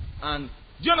 And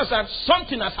do you understand?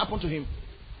 Something has happened to him.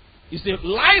 It's the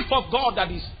life of God that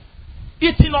is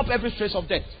eating up every trace of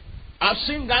death. I've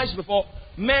seen guys before,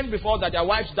 men before, that their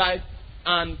wives died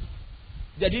and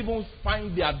they didn't even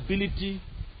find the ability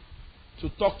to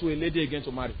talk to a lady again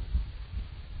to marry.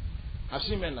 I've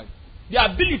seen men like that.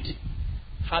 The ability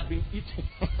had been eaten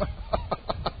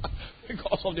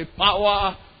because of the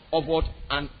power of what?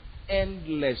 An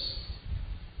endless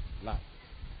life.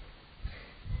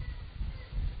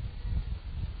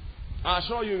 I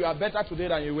assure you, you are better today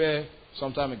than you were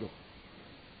some time ago.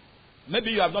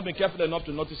 Maybe you have not been careful enough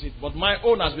to notice it, but my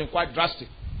own has been quite drastic.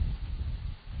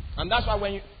 And that's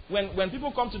why when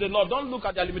people come to the Lord, don't look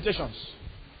at their limitations.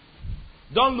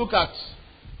 Don't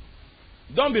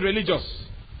be religious.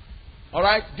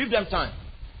 Alright? Give them time.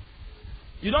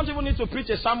 You don't even need to preach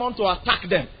a sermon to attack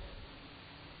them.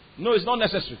 No, it's not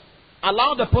necessary.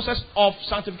 Allow the process of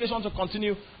sanctification to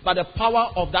continue by the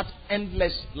power of that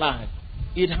endless life.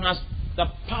 It has the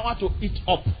power to eat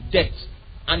up death.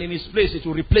 And in its place, it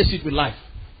will replace it with life.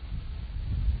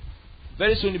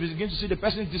 Very soon, you begin to see the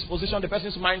person's disposition, the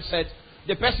person's mindset,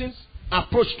 the person's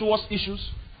approach towards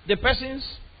issues, the person's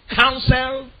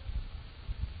counsel,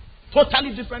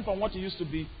 totally different from what it used to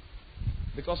be.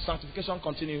 Because sanctification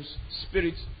continues,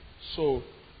 spirit, soul,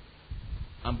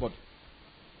 and body.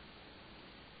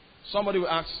 Somebody will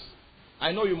ask,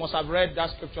 I know you must have read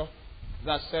that scripture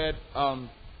that said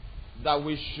that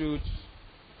we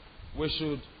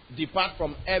should depart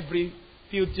from every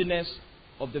filthiness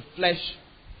of the flesh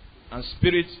and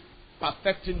spirit,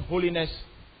 perfecting holiness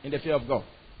in the fear of God.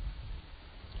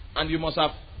 And you must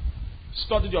have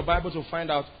studied your Bible to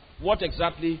find out what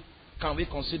exactly can we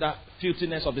consider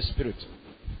filthiness of the spirit.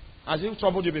 Has it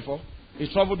troubled you before?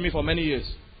 It troubled me for many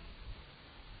years.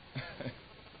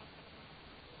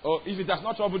 Or if it has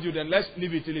not troubled you, then let's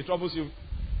leave it till it troubles you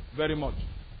very much.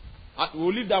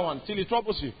 We'll leave that one till it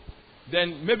troubles you.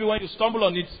 Then maybe when you stumble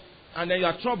on it and then you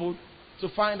are troubled to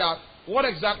find out what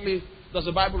exactly does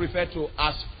the Bible refer to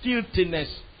as filthiness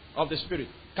of the spirit.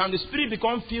 Can the spirit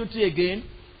become filthy again?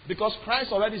 Because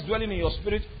Christ already is dwelling in your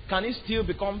spirit. Can it still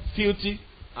become filthy?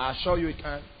 I assure you it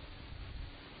can.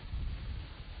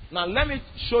 Now let me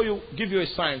give you a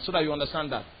sign so that you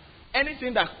understand that.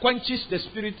 Anything that quenches the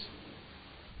spirit,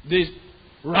 the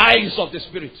rise of the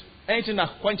spirit, anything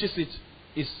that quenches it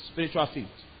is spiritual filth.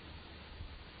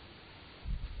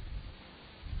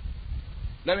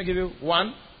 Let me give you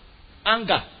one.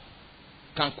 Anger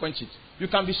can quench it. You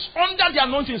can be under the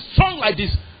anointing, strong like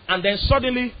this, and then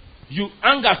suddenly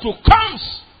anger too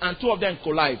comes, and two of them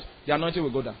collide. The anointing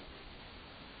will go down.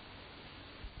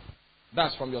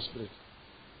 That's from your spirit.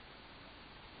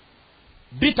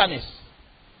 Bitterness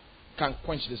can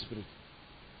quench the spirit.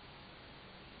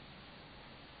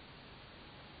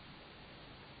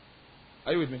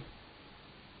 Are you with me?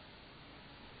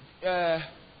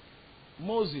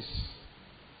 Moses,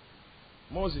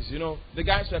 the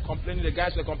guys were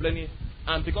complaining,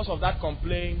 and because of that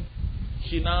complaint,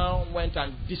 he now went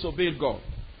and disobeyed God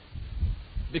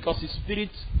because his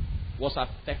spirit was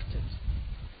affected.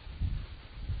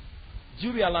 Do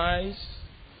you realize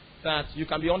that you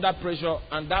can be under pressure,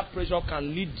 and that pressure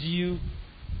can lead you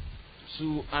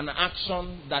to an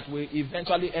action that will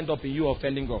eventually end up in you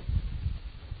offending God?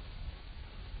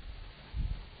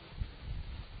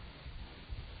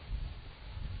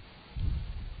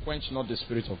 Quench not the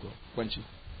Spirit of God. Quench it.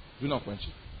 Do not quench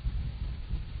it.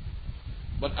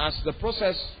 But as the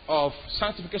process of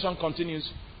sanctification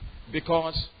continues,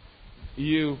 because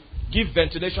you give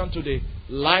ventilation to the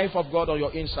life of God on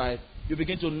your inside, you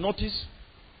begin to notice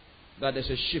that there's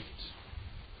a shift.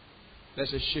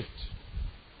 There's a shift.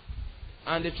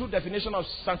 And the true definition of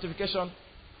sanctification,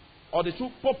 or the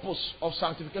true purpose of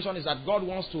sanctification, is that God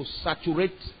wants to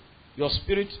saturate your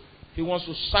spirit. He wants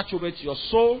to saturate your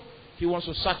soul. He wants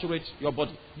to saturate your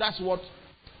body. That's what...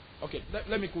 Okay,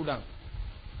 let me cool down.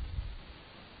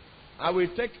 I will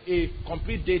take a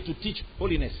complete day to teach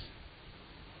holiness.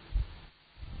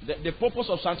 The purpose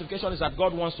of sanctification is that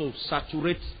God wants to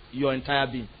saturate your entire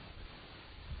being.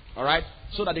 Alright?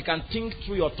 So that He can think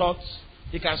through your thoughts.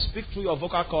 He can speak through your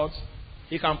vocal cords.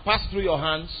 He can pass through your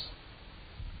hands.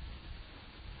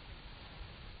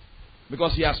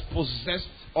 Because He has possessed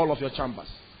all of your chambers.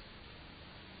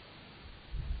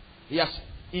 He has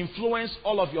influenced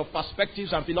all of your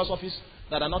perspectives and philosophies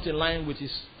that are not in line with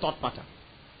His thought pattern.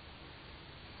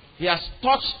 He has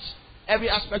touched every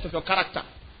aspect of your character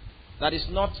that is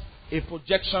not a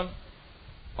projection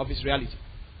of His reality.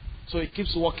 So He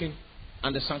keeps working,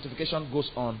 and the sanctification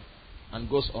goes on and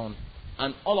goes on.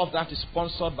 And all of that is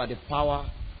sponsored by the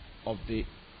power of the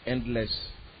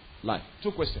endless life.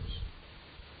 2 questions.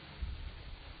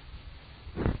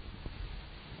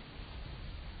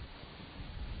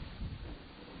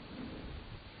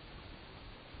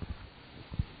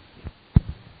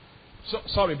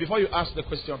 Sorry, before you ask the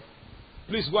question,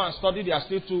 please go and study. There are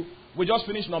still 2. We just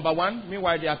finished number 1.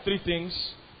 Meanwhile, there are 3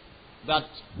 things that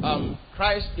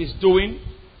Christ is doing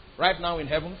right now in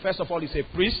heaven. First of all, He's a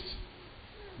priest.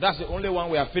 That's the only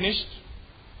one we have finished.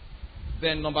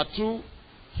 Then number 2,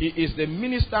 he is the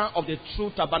minister of the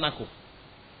true tabernacle.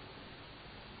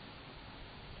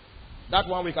 That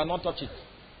one we cannot touch it.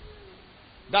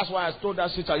 That's why I told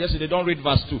that sister yesterday, don't read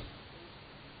verse 2.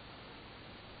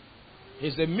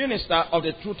 He's the minister of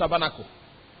the true tabernacle.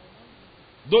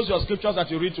 Those are scriptures that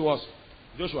you read to us,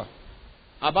 Joshua,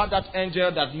 about that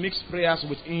angel that mixed prayers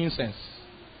with incense.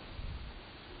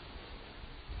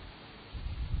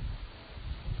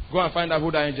 Go and find out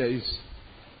who that angel is.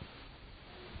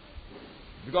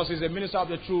 Because he's the minister of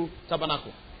the true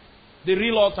tabernacle. The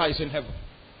real altar is in heaven.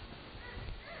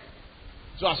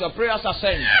 So as your prayers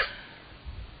ascend,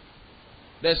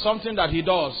 there's something that he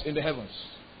does in the heavens.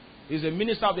 He's the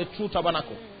minister of the true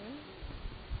tabernacle.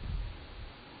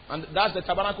 And that's the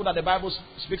tabernacle that the Bible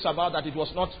speaks about, that it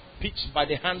was not pitched by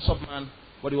the hands of man,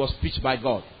 but it was pitched by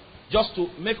God. Just to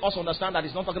make us understand that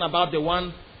it's not talking about the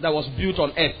one that was built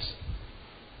on earth.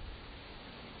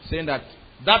 Saying that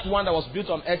that one that was built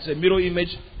on earth is a mirror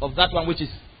image of that one which is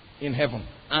in heaven.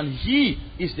 And he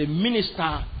is the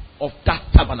minister of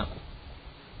that tabernacle.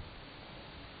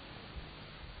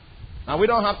 And we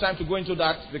don't have time to go into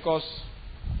that because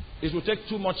it will take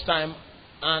too much time,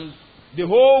 and the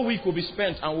whole week will be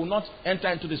spent and will not enter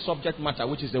into the subject matter,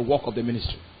 which is the work of the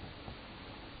ministry.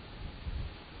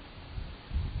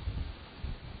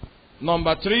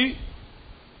 Number 3,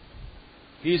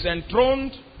 he is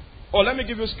enthroned. Oh, let me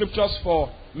give you scriptures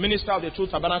for minister of the true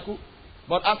tabernacle.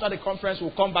 But after the conference,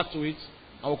 we'll come back to it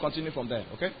and we'll continue from there.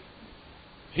 Okay?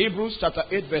 Hebrews chapter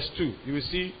 8 verse 2. You will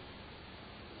see.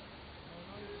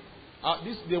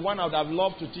 This is the one I would have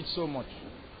loved to teach so much,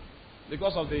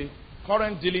 because of the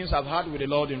current dealings I've had with the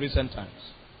Lord in recent times.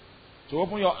 To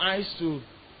open your eyes to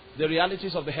the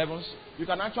realities of the heavens, you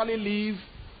can actually live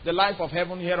the life of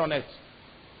heaven here on earth.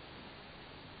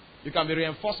 You can be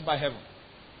reinforced by heaven,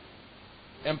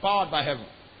 empowered by heaven.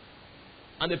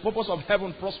 And the purpose of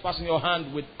heaven prospers in your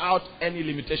hand without any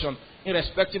limitation,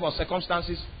 irrespective of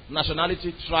circumstances,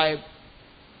 nationality, tribe.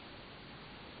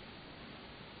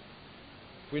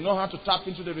 We know how to tap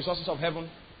into the resources of heaven.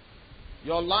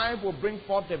 Your life will bring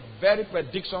forth the very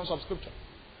predictions of Scripture.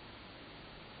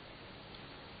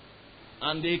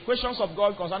 And the equations of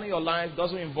God concerning your life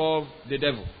doesn't involve the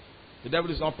devil. The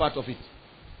devil is not part of it.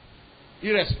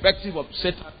 Irrespective of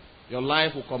Satan, your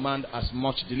life will command as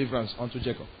much deliverance unto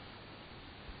Jacob.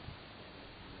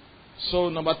 So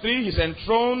number 3, he's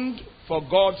enthroned for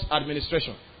God's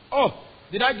administration. Oh,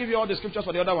 did I give you all the scriptures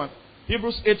for the other one?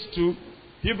 Hebrews 8:2,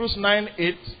 Hebrews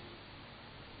 9:8,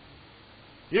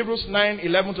 Hebrews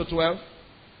 9:11 to 12,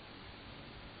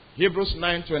 Hebrews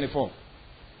 9:24.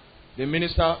 The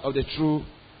minister of the true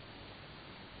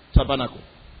tabernacle.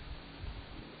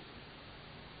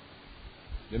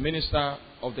 The minister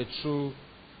of the true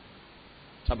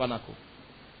tabernacle.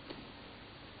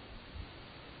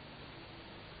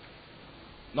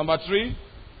 Number 3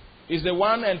 is the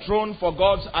one enthroned for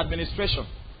God's administration.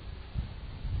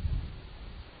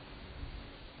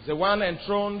 The one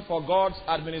enthroned for God's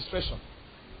administration.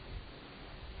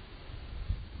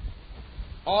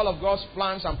 All of God's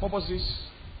plans and purposes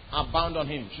are bound on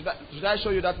him. Should I show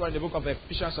you that one in the book of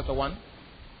Ephesians chapter 1?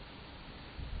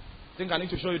 I think I need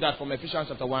to show you that from Ephesians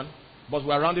chapter 1. But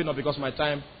we are rounding up because my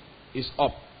time is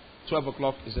up. 12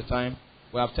 o'clock is the time.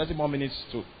 We have 30 more minutes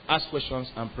to ask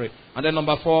questions and pray. And then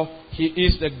number 4, he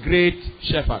is the great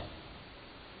shepherd.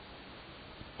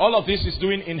 All of this is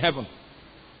doing in heaven.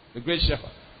 The great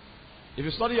shepherd. If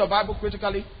you study your Bible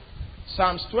critically,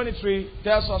 Psalms 23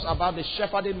 tells us about the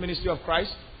shepherding ministry of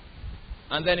Christ.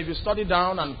 And then if you study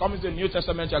down and come into the New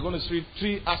Testament, you are going to see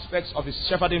 3 aspects of his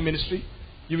shepherding ministry.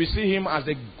 You will see him as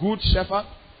the good shepherd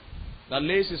that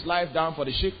lays his life down for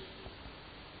the sheep.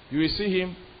 You will see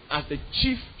him as the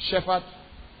chief shepherd.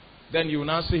 Then you will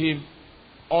now see him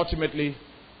ultimately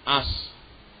as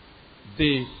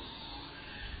the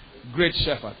great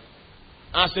shepherd.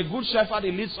 As the good shepherd,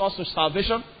 he leads us to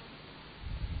salvation.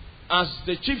 As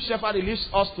the chief shepherd, he leads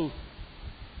us to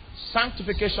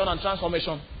sanctification and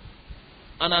transformation.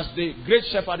 And as the great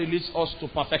shepherd, he leads us to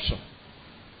perfection.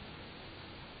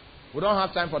 We don't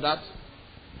have time for that.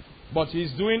 But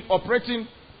he's operating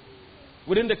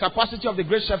within the capacity of the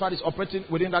great shepherd, is operating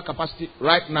within that capacity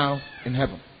right now in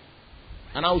heaven.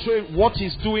 And I will show you what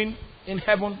he's doing in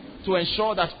heaven to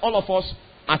ensure that all of us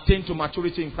attain to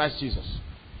maturity in Christ Jesus.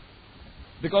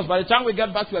 Because by the time we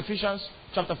get back to Ephesians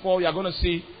chapter 4, we are going to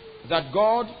see that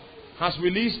God has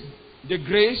released the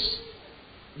grace,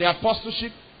 the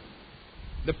apostleship,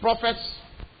 the prophets,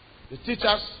 the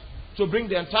teachers, to bring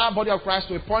the entire body of Christ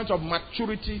to a point of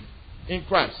maturity in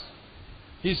Christ.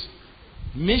 His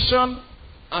mission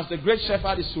as the great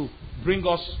shepherd is to bring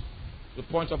us The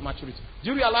point of maturity. Do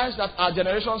you realize that our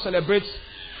generation celebrates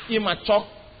immature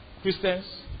Christians?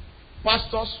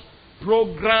 Pastors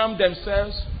program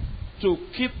themselves to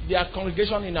keep their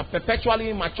congregation in a perpetually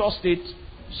immature state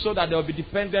so that they'll be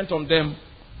dependent on them,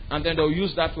 and then they'll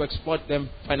use that to exploit them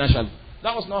financially.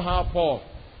 That was not how Paul's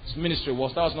ministry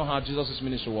was. That was not how Jesus'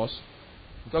 ministry was.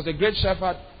 Because the great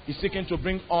shepherd is seeking to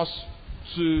bring us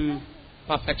to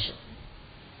perfection.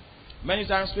 Many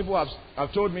times people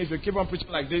have told me, if you keep on preaching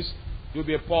like this, you'll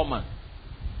be a poor man.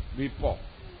 Be poor.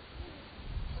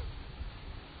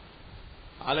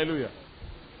 Hallelujah.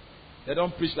 They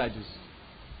don't preach like this.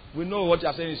 We know what you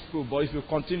are saying is true, but if you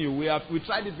continue, we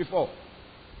tried it before.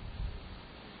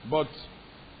 But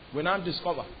we now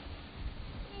discover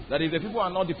that if the people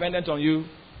are not dependent on you,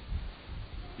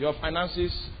 your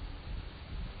finances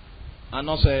are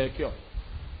not secure.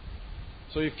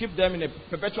 So you keep them in a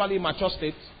perpetually immature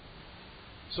state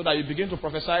so that you begin to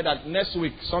prophesy that next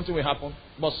week something will happen.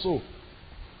 But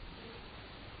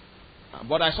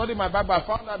I studied my Bible. I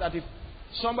found out that if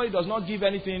somebody does not give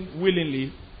anything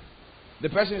willingly, the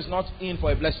person is not in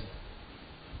for a blessing.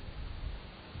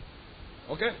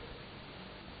 Okay?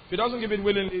 If he doesn't give it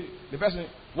willingly, the person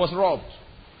was robbed.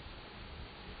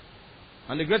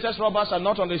 And the greatest robbers are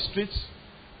not on the streets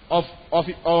of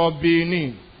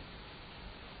Benin.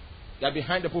 They are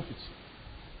behind the pulpit.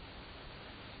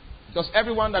 Because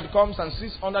everyone that comes and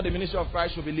sits under the ministry of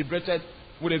Christ should be liberated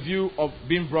with a view of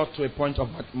being brought to a point of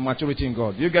maturity in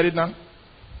God. Do you get it now?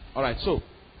 Alright, so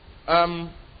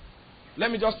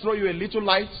let me just throw you a little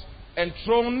light.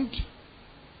 Enthroned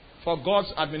for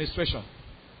God's administration.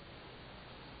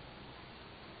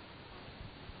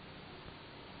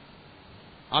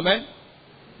 Amen.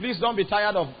 Please don't be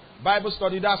tired of Bible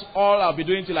study. That's all I'll be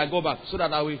doing till I go back, so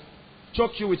that I will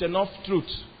choke you with enough truth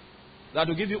that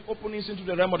will give you openings into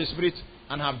the realm of the Spirit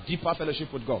and have deeper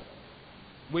fellowship with God.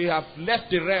 We have left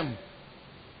the realm.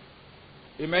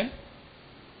 Amen.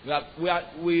 Where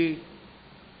we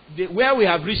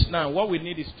have reached now, what we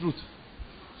need is truth,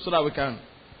 so that we can,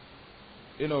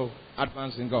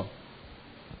 advance in God.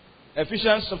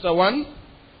 Ephesians chapter 1.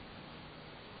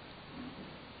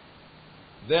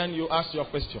 Then you ask your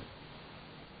question.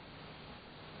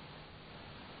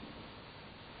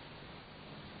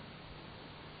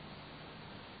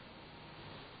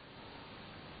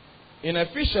 In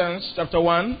Ephesians chapter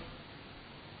 1,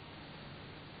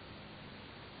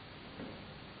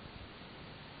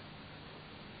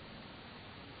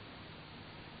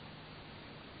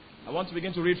 I want to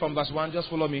begin to read from verse 1. Just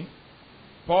follow me.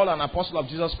 Paul, an apostle of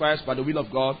Jesus Christ by the will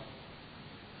of God,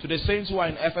 to the saints who are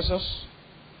in Ephesus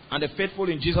and the faithful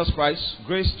in Jesus Christ,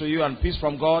 grace to you and peace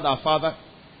from God our Father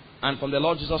and from the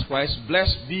Lord Jesus Christ.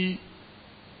 Blessed be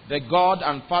the God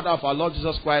and Father of our Lord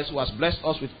Jesus Christ, who has blessed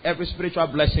us with every spiritual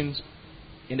blessing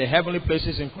in the heavenly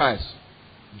places in Christ,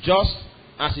 just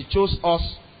as He chose us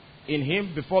in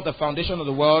Him before the foundation of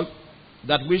the world,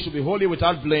 that we should be holy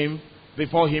without blame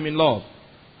before Him in love,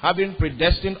 having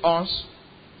predestined us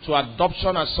to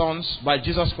adoption as sons by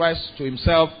Jesus Christ to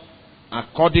Himself,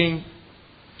 according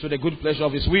to the good pleasure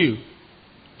of His will,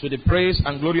 to the praise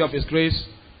and glory of His grace,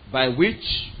 by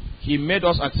which He made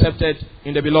us accepted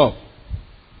in the Beloved.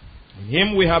 In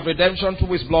Him we have redemption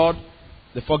through His blood,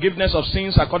 the forgiveness of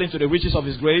sins according to the riches of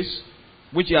His grace,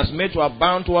 which He has made to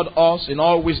abound toward us in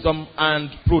all wisdom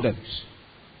and prudence,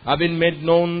 having made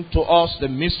known to us the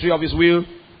mystery of His will,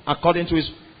 according to His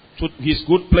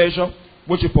good pleasure,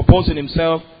 which He proposed in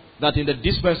Himself, that in the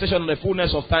dispensation of the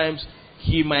fullness of times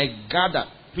He might gather.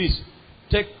 Please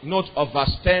take note of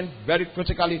verse 10 very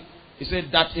critically. He said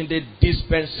that in the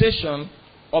dispensation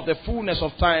of the fullness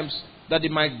of times, that He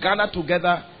might gather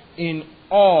together in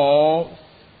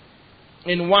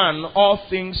one all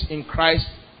things in Christ,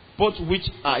 both which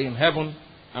are in heaven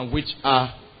and which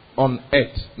are on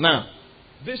earth. Now,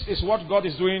 this is what God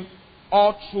is doing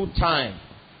all through time.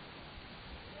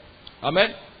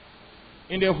 Amen.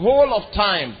 In the whole of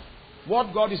time,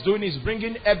 what God is doing is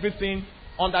bringing everything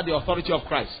under the authority of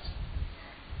Christ.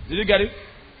 Did you get it?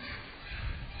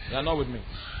 You are not with me.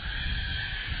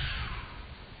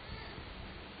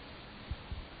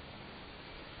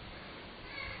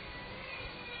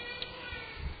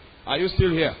 Are you still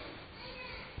here?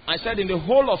 I said in the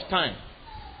whole of time,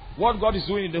 what God is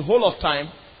doing in the whole of time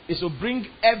is to bring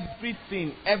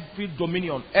everything, every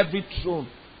dominion, every throne,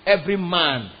 every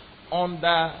man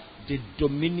under the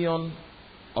dominion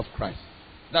of Christ.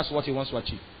 That's what He wants to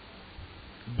achieve.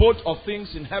 Both of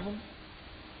things in heaven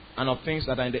and of things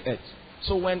that are in the earth.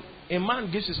 So when a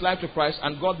man gives his life to Christ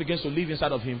and God begins to live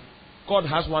inside of him, God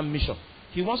has one mission.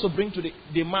 He wants to bring to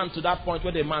the man to that point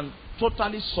where the man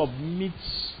totally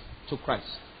submits to Christ.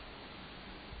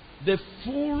 the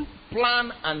full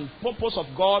plan and purpose of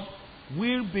God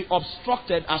will be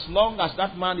obstructed as long as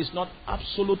that man is not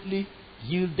absolutely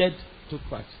yielded to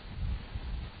Christ.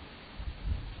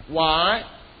 Why?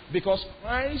 Because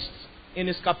Christ, in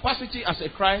his capacity as a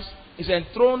Christ, is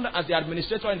enthroned as the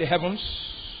administrator in the heavens,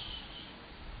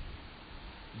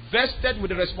 vested with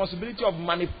the responsibility of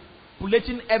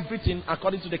manipulating everything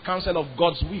according to the counsel of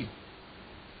God's will.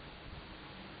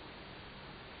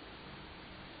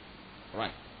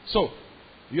 Right. So,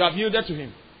 you have yielded to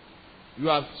him. You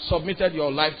have submitted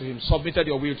your life to him, submitted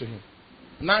your will to him.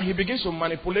 Now he begins to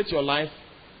manipulate your life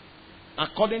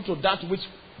according to that which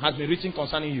has been written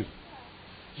concerning you.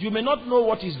 You may not know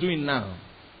what he's doing now,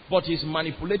 but he's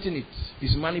manipulating it.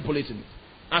 He's manipulating it.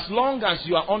 As long as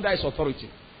you are under his authority,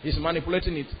 he's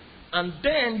manipulating it. And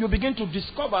then you begin to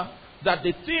discover that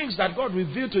the things that God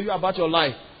revealed to you about your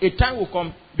life, a time will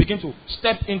come, begin to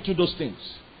step into those things.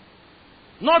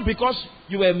 Not because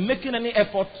you were making any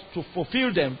effort to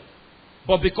fulfill them,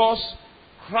 but because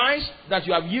Christ that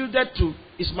you have yielded to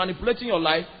is manipulating your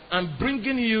life and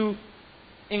bringing you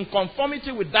in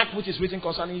conformity with that which is written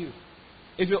concerning you.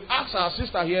 If you ask our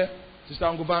sister here, Sister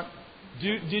Nguban,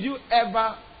 did you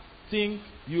ever think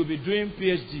you would be doing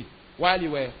PhD while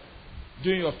you were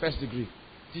doing your first degree?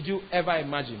 Did you ever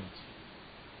imagine it?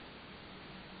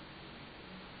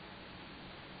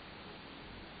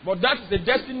 But that's the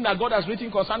destiny that God has written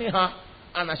concerning her,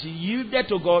 and as she yielded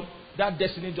to God, that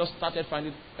destiny just started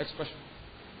finding expression.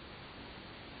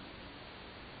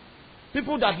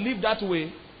 People that live that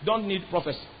way don't need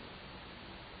prophecy.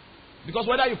 Because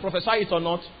whether you prophesy it or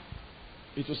not,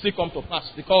 it will still come to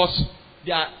pass. Because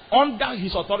they are under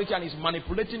his authority and he's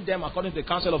manipulating them according to the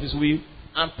counsel of his will.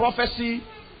 And prophecy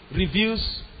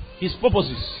reveals his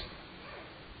purposes.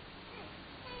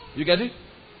 You get it?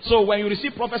 So when you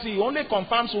receive prophecy, it only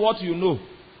confirms what you know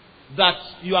that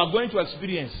you are going to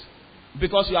experience.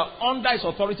 Because you are under his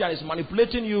authority and he's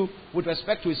manipulating you with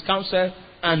respect to his counsel,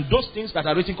 and those things that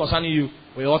are written concerning you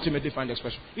will ultimately find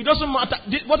expression. It doesn't matter.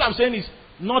 What I'm saying is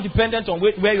not dependent on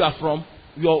where you are from,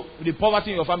 the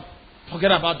poverty in your family.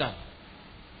 Forget about that.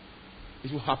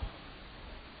 It will happen.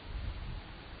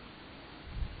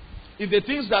 If the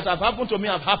things that have happened to me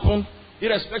have happened,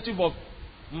 irrespective of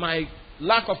my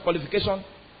lack of qualification,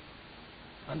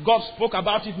 and God spoke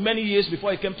about it many years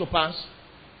before it came to pass,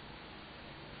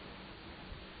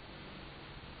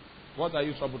 what are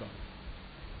you troubled on?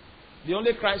 The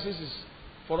only crisis is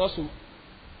for us to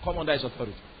come under his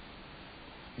authority.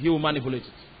 He will manipulate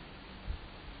it.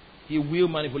 He will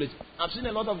manipulate it. I've seen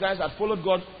a lot of guys that followed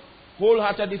God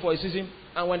wholeheartedly for a season,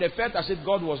 and when they felt as if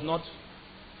God was not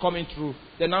coming through,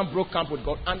 they now broke camp with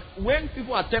God. And when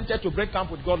people are tempted to break camp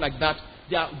with God like that,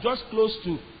 they are just close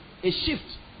to a shift.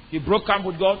 He broke camp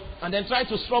with God and then tried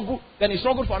to struggle. Then he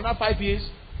struggled for another 5 years.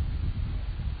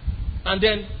 And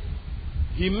then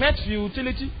he met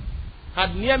futility,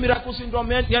 had near miracle syndrome,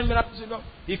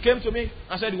 He came to me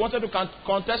and said he wanted to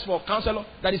contest for counselor.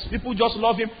 That is, people just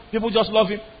love him. People just love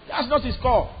him. That's not his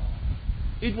call.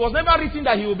 It was never written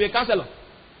that he will be a counselor.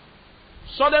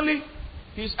 Suddenly,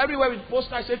 he's everywhere with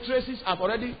posters. I said, Tracy's have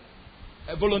already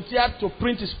volunteered to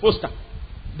print his poster.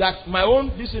 That my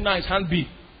own, this now is hand B.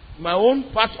 My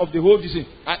own part of the whole this thing.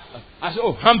 I said,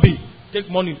 oh, hand B. Take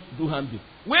money, do hand B.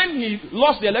 When he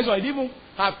lost the election, he didn't even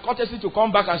have courtesy to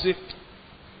come back and say,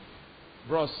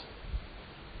 bros,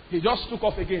 he just took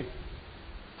off again.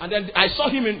 And then I saw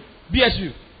him in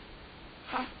BSU.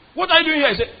 What are you doing here?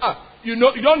 I said, you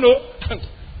don't know?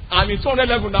 I'm in 200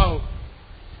 level now.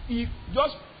 He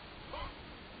just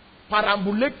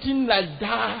perambulating like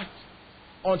that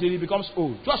until he becomes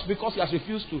old. Just because he has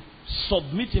refused to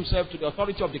submit himself to the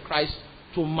authority of the Christ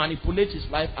to manipulate his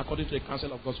life according to the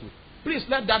counsel of God's will. Please,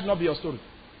 let that not be your story.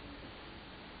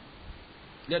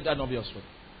 Let that not be your story.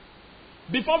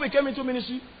 Before we came into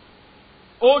ministry,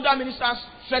 older ministers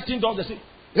threatened us. They said,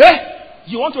 hey,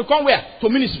 you want to come where? To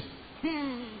ministry.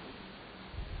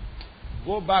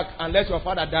 Go back and let your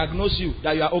father diagnose you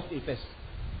that you are okay first.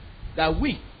 That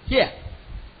we, here,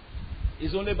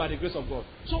 is only by the grace of God.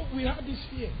 So we have this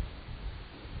fear.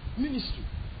 Ministry.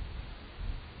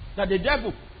 That the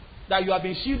devil that you have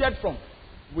been shielded from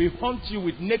will hunt you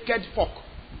with naked fork.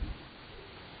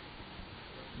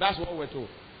 That's what we're told.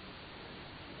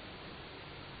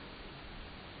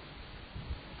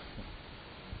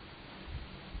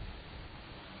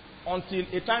 Until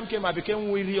a time came, I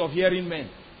became weary of hearing men.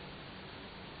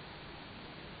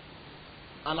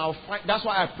 And that's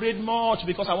why I prayed much,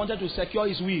 because I wanted to secure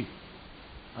his will.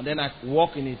 And then I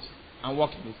walk in it, and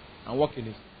walk in it, and walk in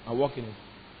it, and walk in it.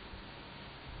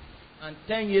 And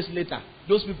 10 years later,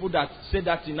 those people that said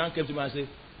that thing now came to me and said,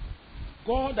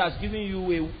 God has given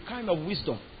you a kind of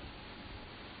wisdom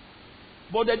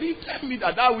But they didn't tell me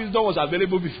that wisdom was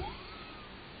available before.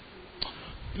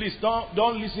 Please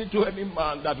don't listen to any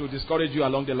man that will discourage you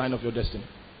along the line of your destiny.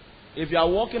 If you are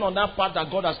walking on that path that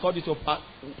God has called you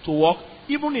to walk,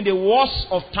 even in the worst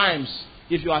of times,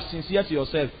 if you are sincere to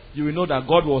yourself, you will know that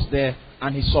God was there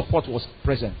and His support was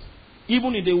present.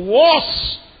 Even in the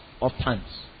worst of times.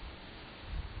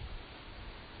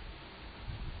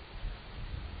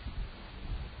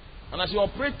 And as you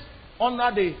operate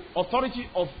under the authority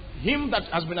of Him that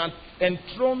has been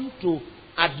enthroned to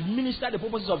administer the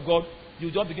purposes of God, you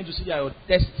just begin to see that your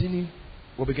destiny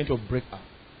will begin to break out.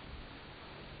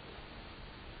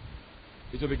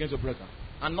 It will begin to break out.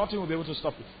 And nothing will be able to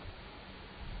stop it.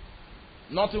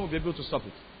 Nothing will be able to stop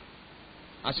it.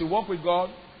 As you walk with God,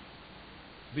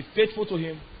 be faithful to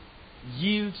Him,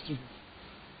 yield to Him.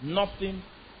 Nothing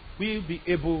will be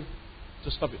able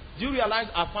to stop it. Do you realize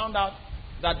I found out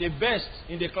that the best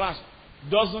in the class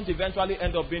doesn't eventually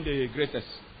end up being the greatest?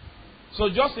 So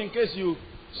just in case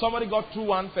somebody got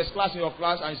through first class in your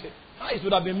class and you say, it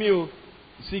would have been me. You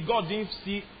see, God didn't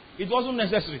see. It wasn't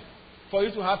necessary for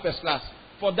you to have first class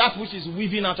for that which is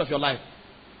weaving out of your life.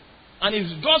 And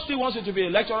if God still wants you to be a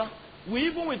lecturer,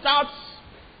 even without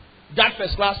that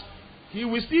first class, He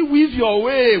will still weave your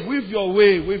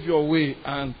way,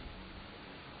 and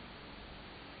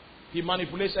He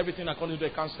manipulates everything according to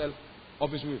the counsel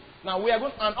of His will. Now we are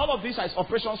going, and all of these are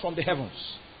operations from the heavens,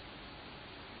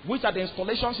 which are the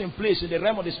installations in place in the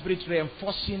realm of the Spirit,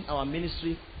 reinforcing our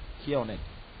ministry here on earth.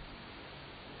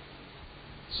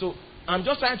 So I'm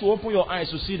just trying to open your eyes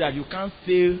to see that you can't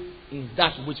fail in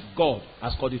that which God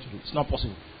has called you to do. It's not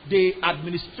possible. The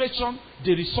administration,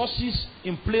 the resources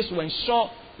in place to ensure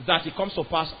that it comes to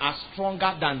pass are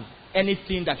stronger than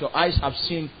anything that your eyes have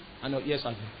seen and your ears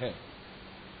have heard.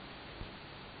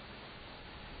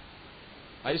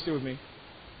 Are you still with me?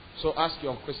 So ask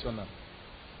your question now.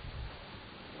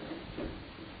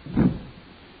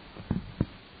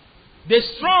 The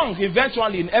strong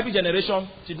eventually in every generation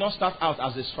did not start out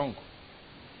as the strong.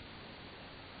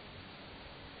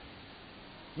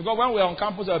 Because when we were on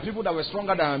campus, there were people that were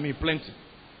stronger than me, plenty.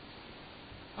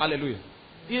 Hallelujah.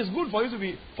 It's good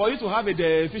for you to have a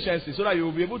deficiency so that you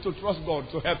will be able to trust God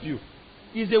to help you.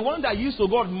 It's the one that yields to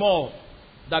God more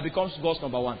that becomes God's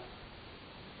number one.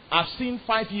 I've seen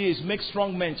 5 years make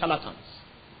strong men charlatans,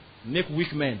 make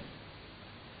weak men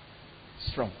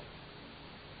strong.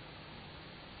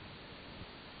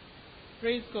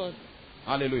 Praise God.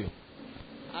 Hallelujah.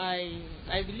 I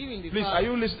believe in the Please, power.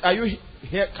 are you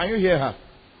here? Can you hear her?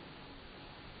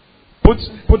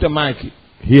 Put the mic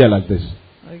here like this.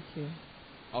 Okay.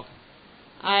 Okay.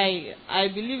 I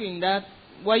believe in that.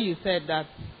 What you said, that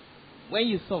when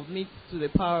you submit to the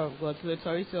power of God, to the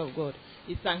authority of God,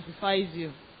 it sanctifies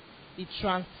you. It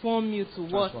transforms you to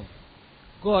what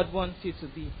God wants you to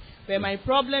be. But my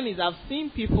problem is I've seen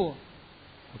people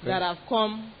that have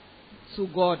come to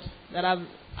God, that have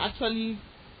actually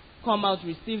come out,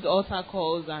 received altar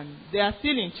calls, and they are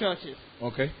still in churches.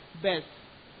 Okay. But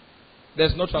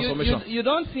there's no transformation. You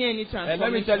don't see any transformation. And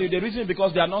let me tell you, the reason is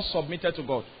because they are not submitted to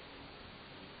God.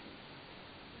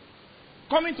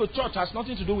 Coming to church has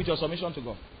nothing to do with your submission to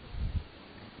God.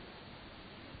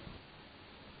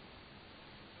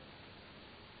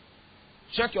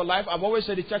 Check your life. I've always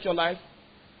said it, check your life.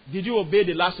 Did you obey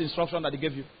the last instruction that He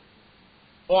gave you?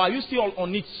 Or are you still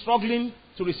on it, struggling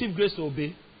to receive grace to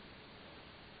obey?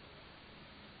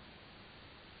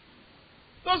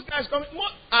 Those guys coming.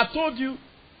 What I told you,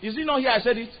 is it not here I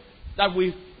said it? That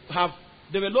we have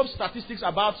developed statistics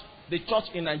about the church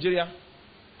in Nigeria,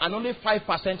 and only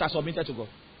 5% are submitted to God.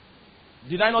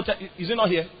 Did I not tell you? Is it not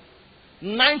here?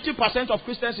 90% of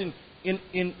Christians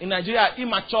in Nigeria are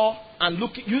immature and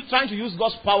trying to use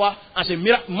God's power as a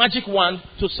magic wand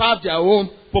to serve their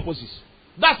own purposes.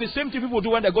 That's the same thing people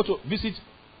do when they go to visit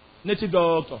native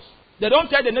doctors. They don't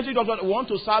tell the native doctor, we want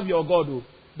to serve your God.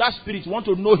 That spirit, want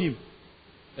to know Him.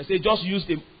 They say, just use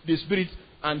the spirit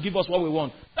and give us what we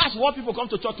want. That's what people come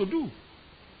to church to do.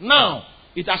 Now,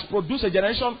 it has produced a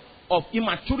generation of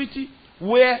immaturity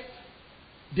where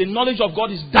the knowledge of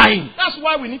God is dying. That's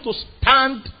why we need to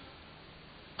stand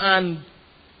and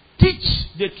teach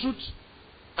the truth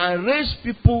and raise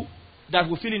people that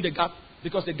will fill in the gap,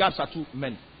 because the gaps are too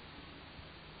many.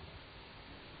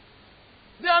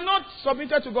 They are not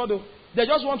submitted to God, though. They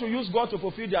just want to use God to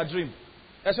fulfill their dream.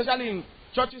 Especially in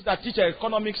churches that teach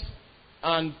economics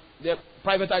and the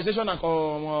privatization and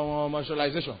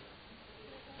commercialization.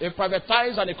 A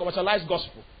privatized and a commercialized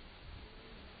gospel.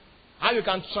 How you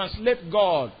can translate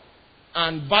God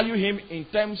and value Him in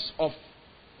terms of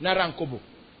naira and kobo.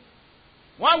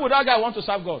 Why would that guy want to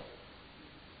serve God?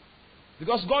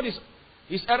 Because God is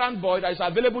his errand boy that is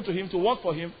available to him to work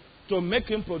for him, to make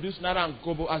him produce naira and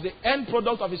kobo as the end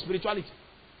product of his spirituality.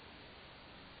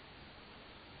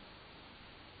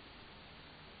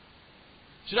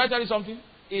 Should I tell you something?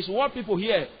 It's what people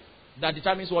hear that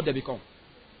determines what they become.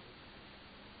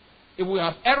 If we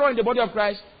have error in the body of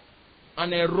Christ,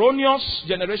 an erroneous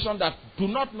generation that do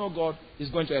not know God is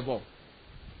going to evolve.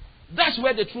 That's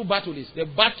where the true battle is. The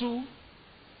battle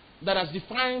that has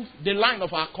defined the line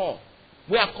of our call.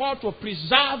 We are called to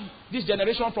preserve this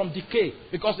generation from decay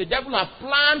because the devil has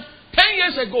planned 10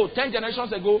 years ago, 10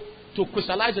 generations ago, to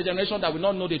crystallize a generation that will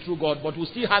not know the true God, but will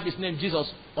still have his name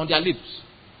Jesus on their lips.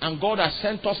 And God has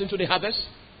sent us into the harvest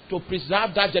to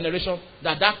preserve that generation,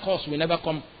 that curse will never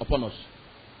come upon us.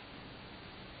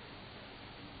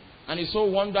 And it's so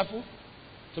wonderful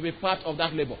to be part of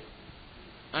that labor.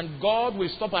 And God will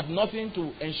stop at nothing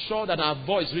to ensure that our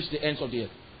voice reaches the ends of the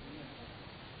earth.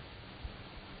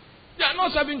 They are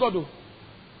not serving God, though.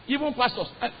 Even pastors.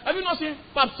 Have you not seen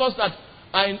pastors that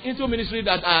are into ministry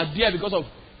that are there because of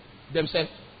themselves?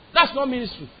 That's not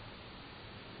ministry.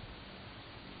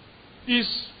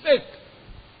 It's fake.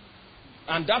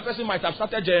 And that person might have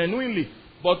started genuinely,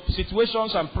 but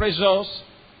situations and pressures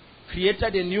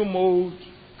created a new mold,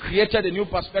 created a new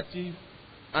perspective,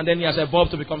 and then he has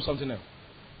evolved to become something else.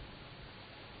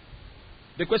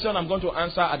 The question I'm going to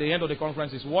answer at the end of the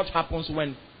conference is, what happens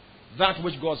when that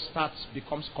which God starts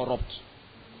becomes corrupt?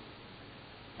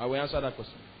 I will answer that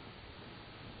question.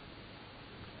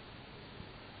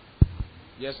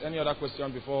 Yes, any other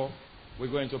question before we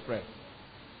go into prayer?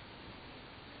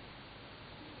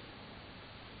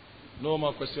 No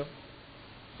more question?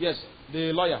 Yes,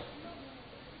 the lawyer.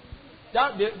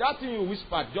 That thing you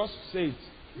whispered, just say it.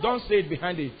 Don't say it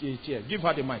behind the chair. Give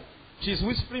her the mic. She's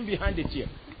whispering behind the chair.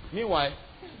 Meanwhile,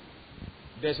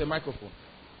 there's a microphone.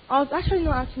 I was actually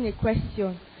not asking a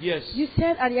question. Yes. You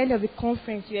said at the end of the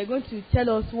conference you were going to tell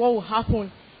us what will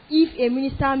happen if a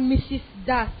minister misses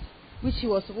that which he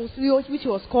was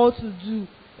called to do.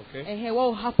 Okay. And what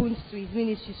will happen to his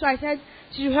ministry. So I said,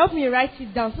 should you help me write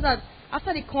it down so that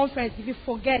after the conference, if you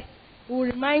forget, we will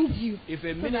remind you. If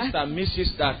a minister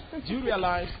misses that, do you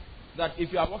realize that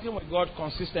if you are working with God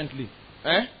consistently,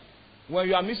 when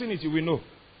you are missing it, you will know.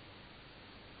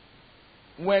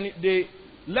 When the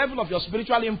level of your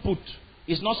spiritual input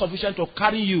is not sufficient to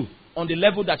carry you on the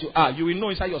level that you are, you will know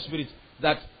inside your spirit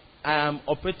that I am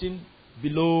operating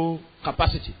below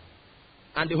capacity.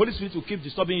 And the Holy Spirit will keep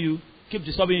disturbing you, keep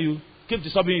disturbing you, keep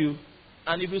disturbing you.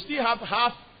 And if you still have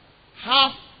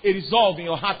half a resolve in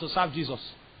your heart to serve Jesus,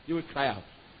 you will cry out.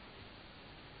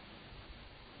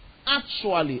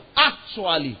 Actually,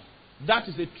 that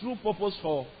is the true purpose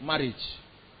for marriage.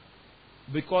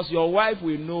 Because your wife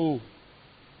will know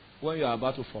when you are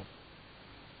about to fall.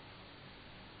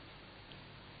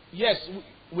 Yes,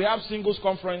 we have singles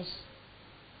conference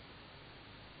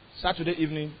Saturday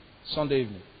evening, Sunday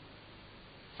evening,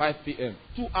 5 p.m.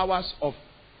 2 hours of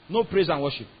no praise and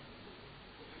worship.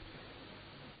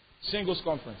 Singles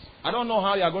conference. I don't know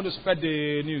how you are going to spread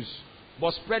the news,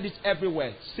 but spread it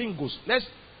everywhere. Singles.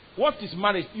 What is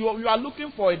marriage? You are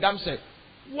looking for a damsel.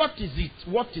 What is it?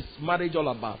 What is marriage all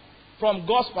about? From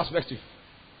God's perspective.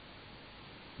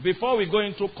 Before we go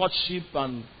into courtship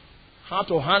and how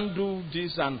to handle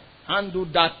this and handle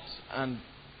that, and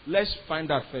let's find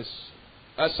that first.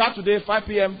 Saturday 5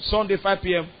 p.m., Sunday 5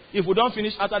 p.m. If we don't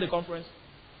finish after the conference,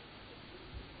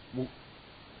 we'll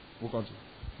continue.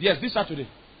 Yes, this Saturday.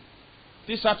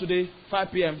 This Saturday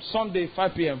 5 p.m., Sunday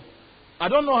 5 p.m. I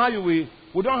don't know how you will.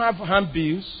 We don't have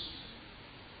handbills.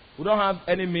 We don't have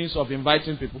any means of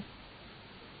inviting people.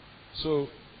 So,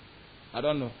 I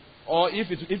don't know. Or if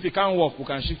it can't work, we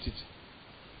can shift it.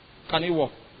 Can it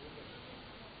work?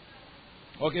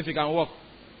 Okay, if it can work.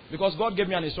 Because God gave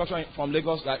me an instruction from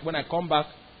Lagos that when I come back,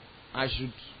 I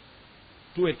should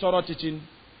do a thorough teaching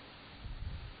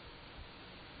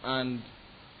and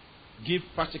give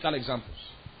practical examples.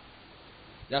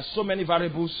 There are so many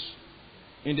variables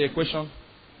in the equation.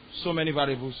 So many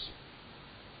variables.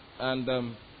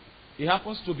 And it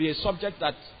happens to be a subject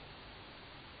that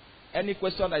any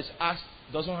question that is asked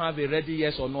doesn't have a ready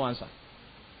yes or no answer.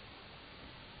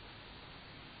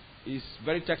 It's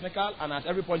very technical, and at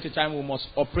every point in time we must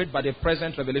operate by the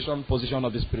present revelation position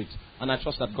of the Spirit. And I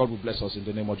trust that God will bless us in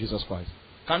the name of Jesus Christ.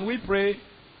 Can we pray?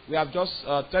 We have just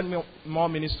 10 more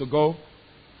minutes to go.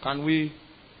 Can we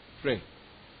pray?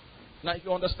 Now, if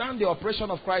you understand the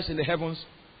operation of Christ in the heavens,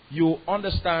 you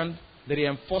understand the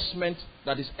reinforcement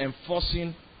that is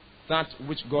enforcing that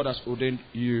which God has ordained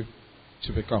you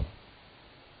to become.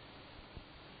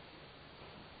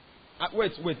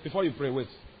 Wait, before you pray, wait.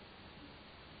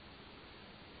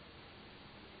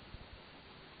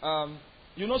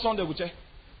 You know Sunday Buche?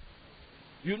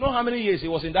 You know how many years he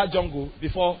was in that jungle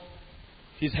before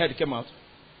his head came out?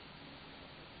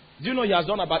 Do you know he has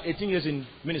done about 18 years in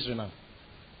ministry now?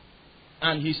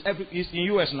 And he's in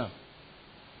US now.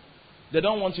 They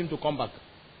don't want him to come back.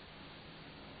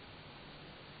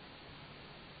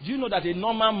 Do you know that a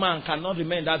normal man cannot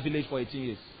remain in that village for 18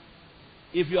 years?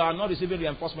 If you are not receiving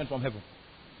reinforcement from heaven.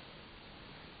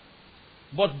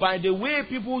 But by the way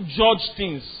people judge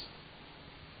things,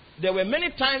 there were many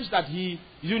times that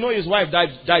his wife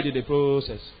died in the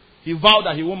process. He vowed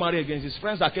that he won't marry again. His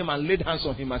friends that came and laid hands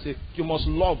on him and said, you must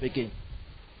love again.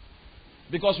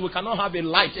 Because we cannot have a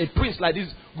light, a prince like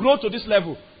this, grow to this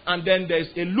level, and then there's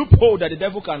a loophole that the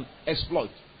devil can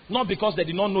exploit. Not because they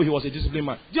did not know he was a disciplined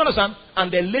man. Do you understand?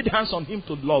 And they laid hands on him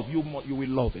to love. You will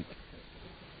love it.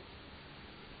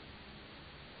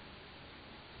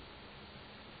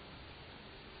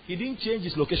 He didn't change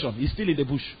his location. He's still in the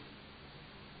bush.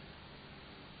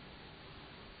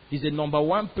 He's the number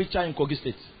one preacher in Kogi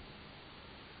State.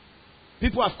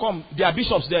 People have come. There are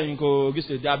bishops there in Kogi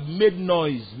State. They have made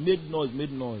noise.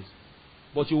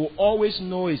 But you will always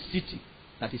know a city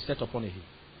that is set upon a hill.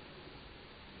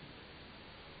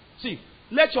 See,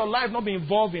 let your life not be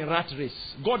involved in rat race.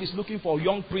 God is looking for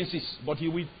young princes, but He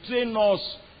will train us.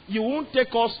 He won't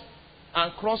take us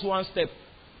and cross one step.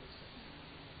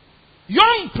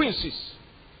 Young princes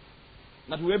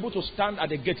that we're able to stand at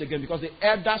the gate again because the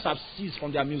elders have ceased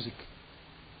from their music.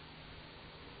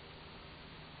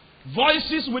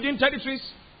 Voices within territories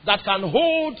that can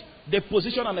hold the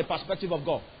position and the perspective of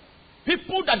God.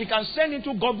 People that He can send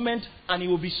into government and He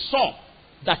will be sure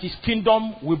that His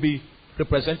kingdom will be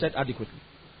represented adequately.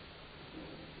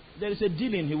 There is a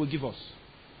dealing He will give us.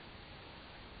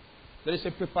 There is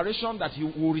a preparation that He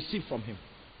will receive from Him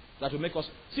that will make us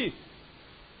see.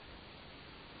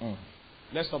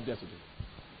 Let's stop there today.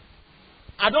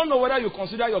 I don't know whether you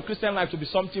consider your Christian life to be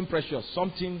something precious,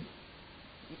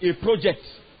 a project,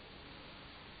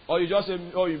 or you just say,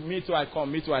 "Oh, me too, I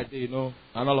come, me too, I do,"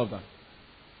 and all of that.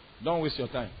 Don't waste your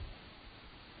time.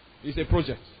 It's a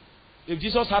project. If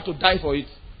Jesus had to die for it,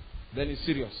 then it's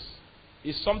serious.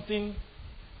 It's something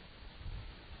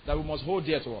that we must hold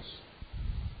dear to us.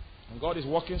 And God is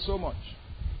working so much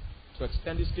to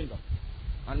extend His kingdom.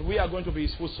 And we are going to be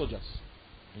His foot soldiers.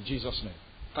 In Jesus' name.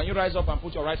 Can you rise up and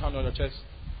put your right hand on your chest?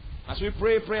 As we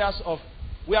pray prayers of,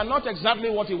 we are not exactly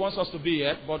what He wants us to be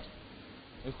yet, but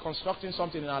we're constructing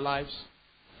something in our lives.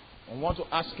 I want to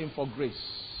ask Him for grace.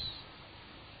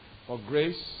 For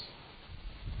grace,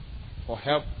 for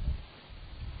help,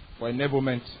 for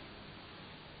enablement.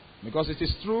 Because it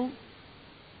is true,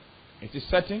 it is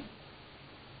certain,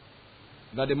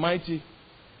 that the mighty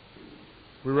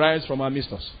will rise from our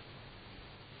midst us.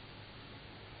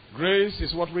 Grace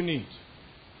is what we need.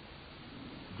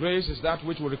 Grace is that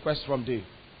which we request from Thee.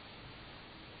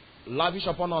 Lavish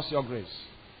upon us your grace.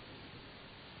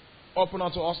 Open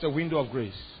unto us the window of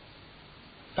grace.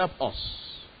 Help us.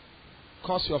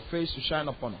 Cause your face to shine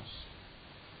upon us.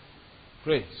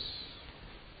 Grace.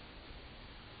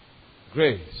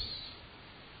 Grace.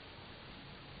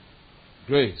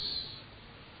 Grace.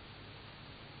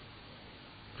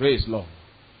 Grace, Lord.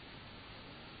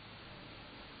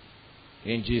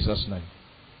 In Jesus' name.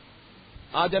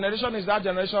 Our generation is that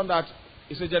generation that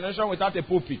is a generation without a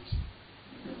pulpit.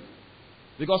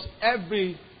 Because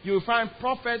you will find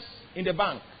prophets in the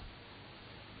bank.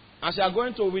 As you are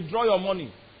going to withdraw your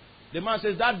money, the man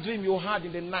says, that dream you had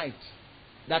in the night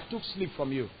that took sleep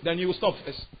from you, then you will stop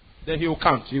first. Then he will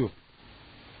count you.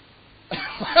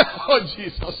 Oh,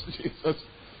 Jesus.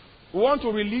 We want to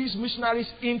release missionaries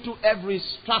into every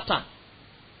strata,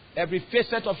 every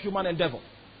facet of human endeavor.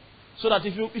 So that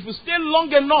if you stay long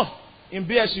enough in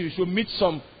BSU, you should meet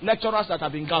some lecturers that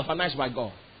have been galvanized by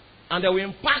God. And they will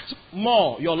impact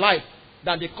more your life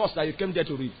than the course that you came there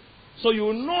to read. So you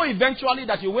will know eventually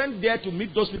that you went there to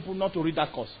meet those people, not to read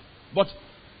that course. But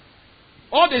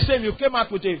all the same, you came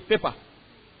out with a paper.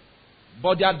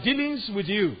 But their dealings with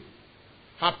you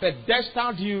have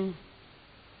pedestaled you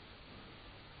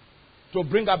to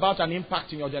bring about an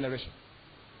impact in your generation.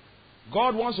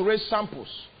 God wants to raise samples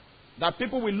that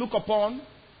people will look upon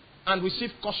and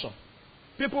receive caution.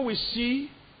 People will see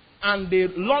and the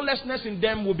lawlessness in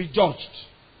them will be judged.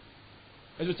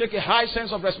 As we take a high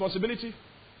sense of responsibility,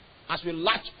 as we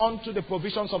latch onto the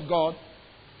provisions of God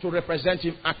to represent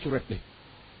Him accurately.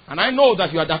 And I know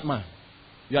that you are that man.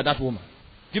 You are that woman.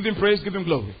 Give Him praise, give Him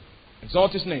glory.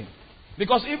 Exalt His name.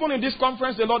 Because even in this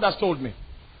conference, the Lord has told me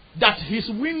that His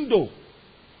window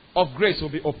of grace will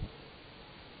be open.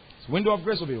 His window of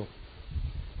grace will be open.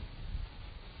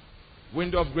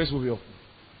 Window of grace will be open.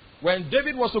 When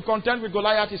David was to contend with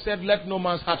Goliath, he said, let no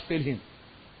man's heart fail him.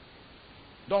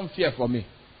 Don't fear for me.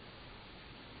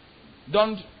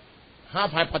 Don't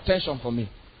have hypertension for me.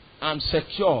 I'm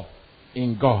secure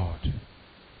in God.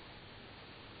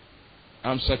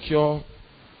 I'm secure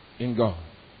in God.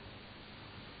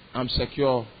 I'm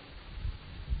secure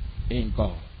in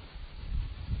God.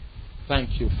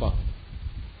 Thank you, Father.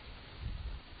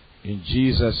 In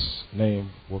Jesus' name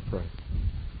we pray.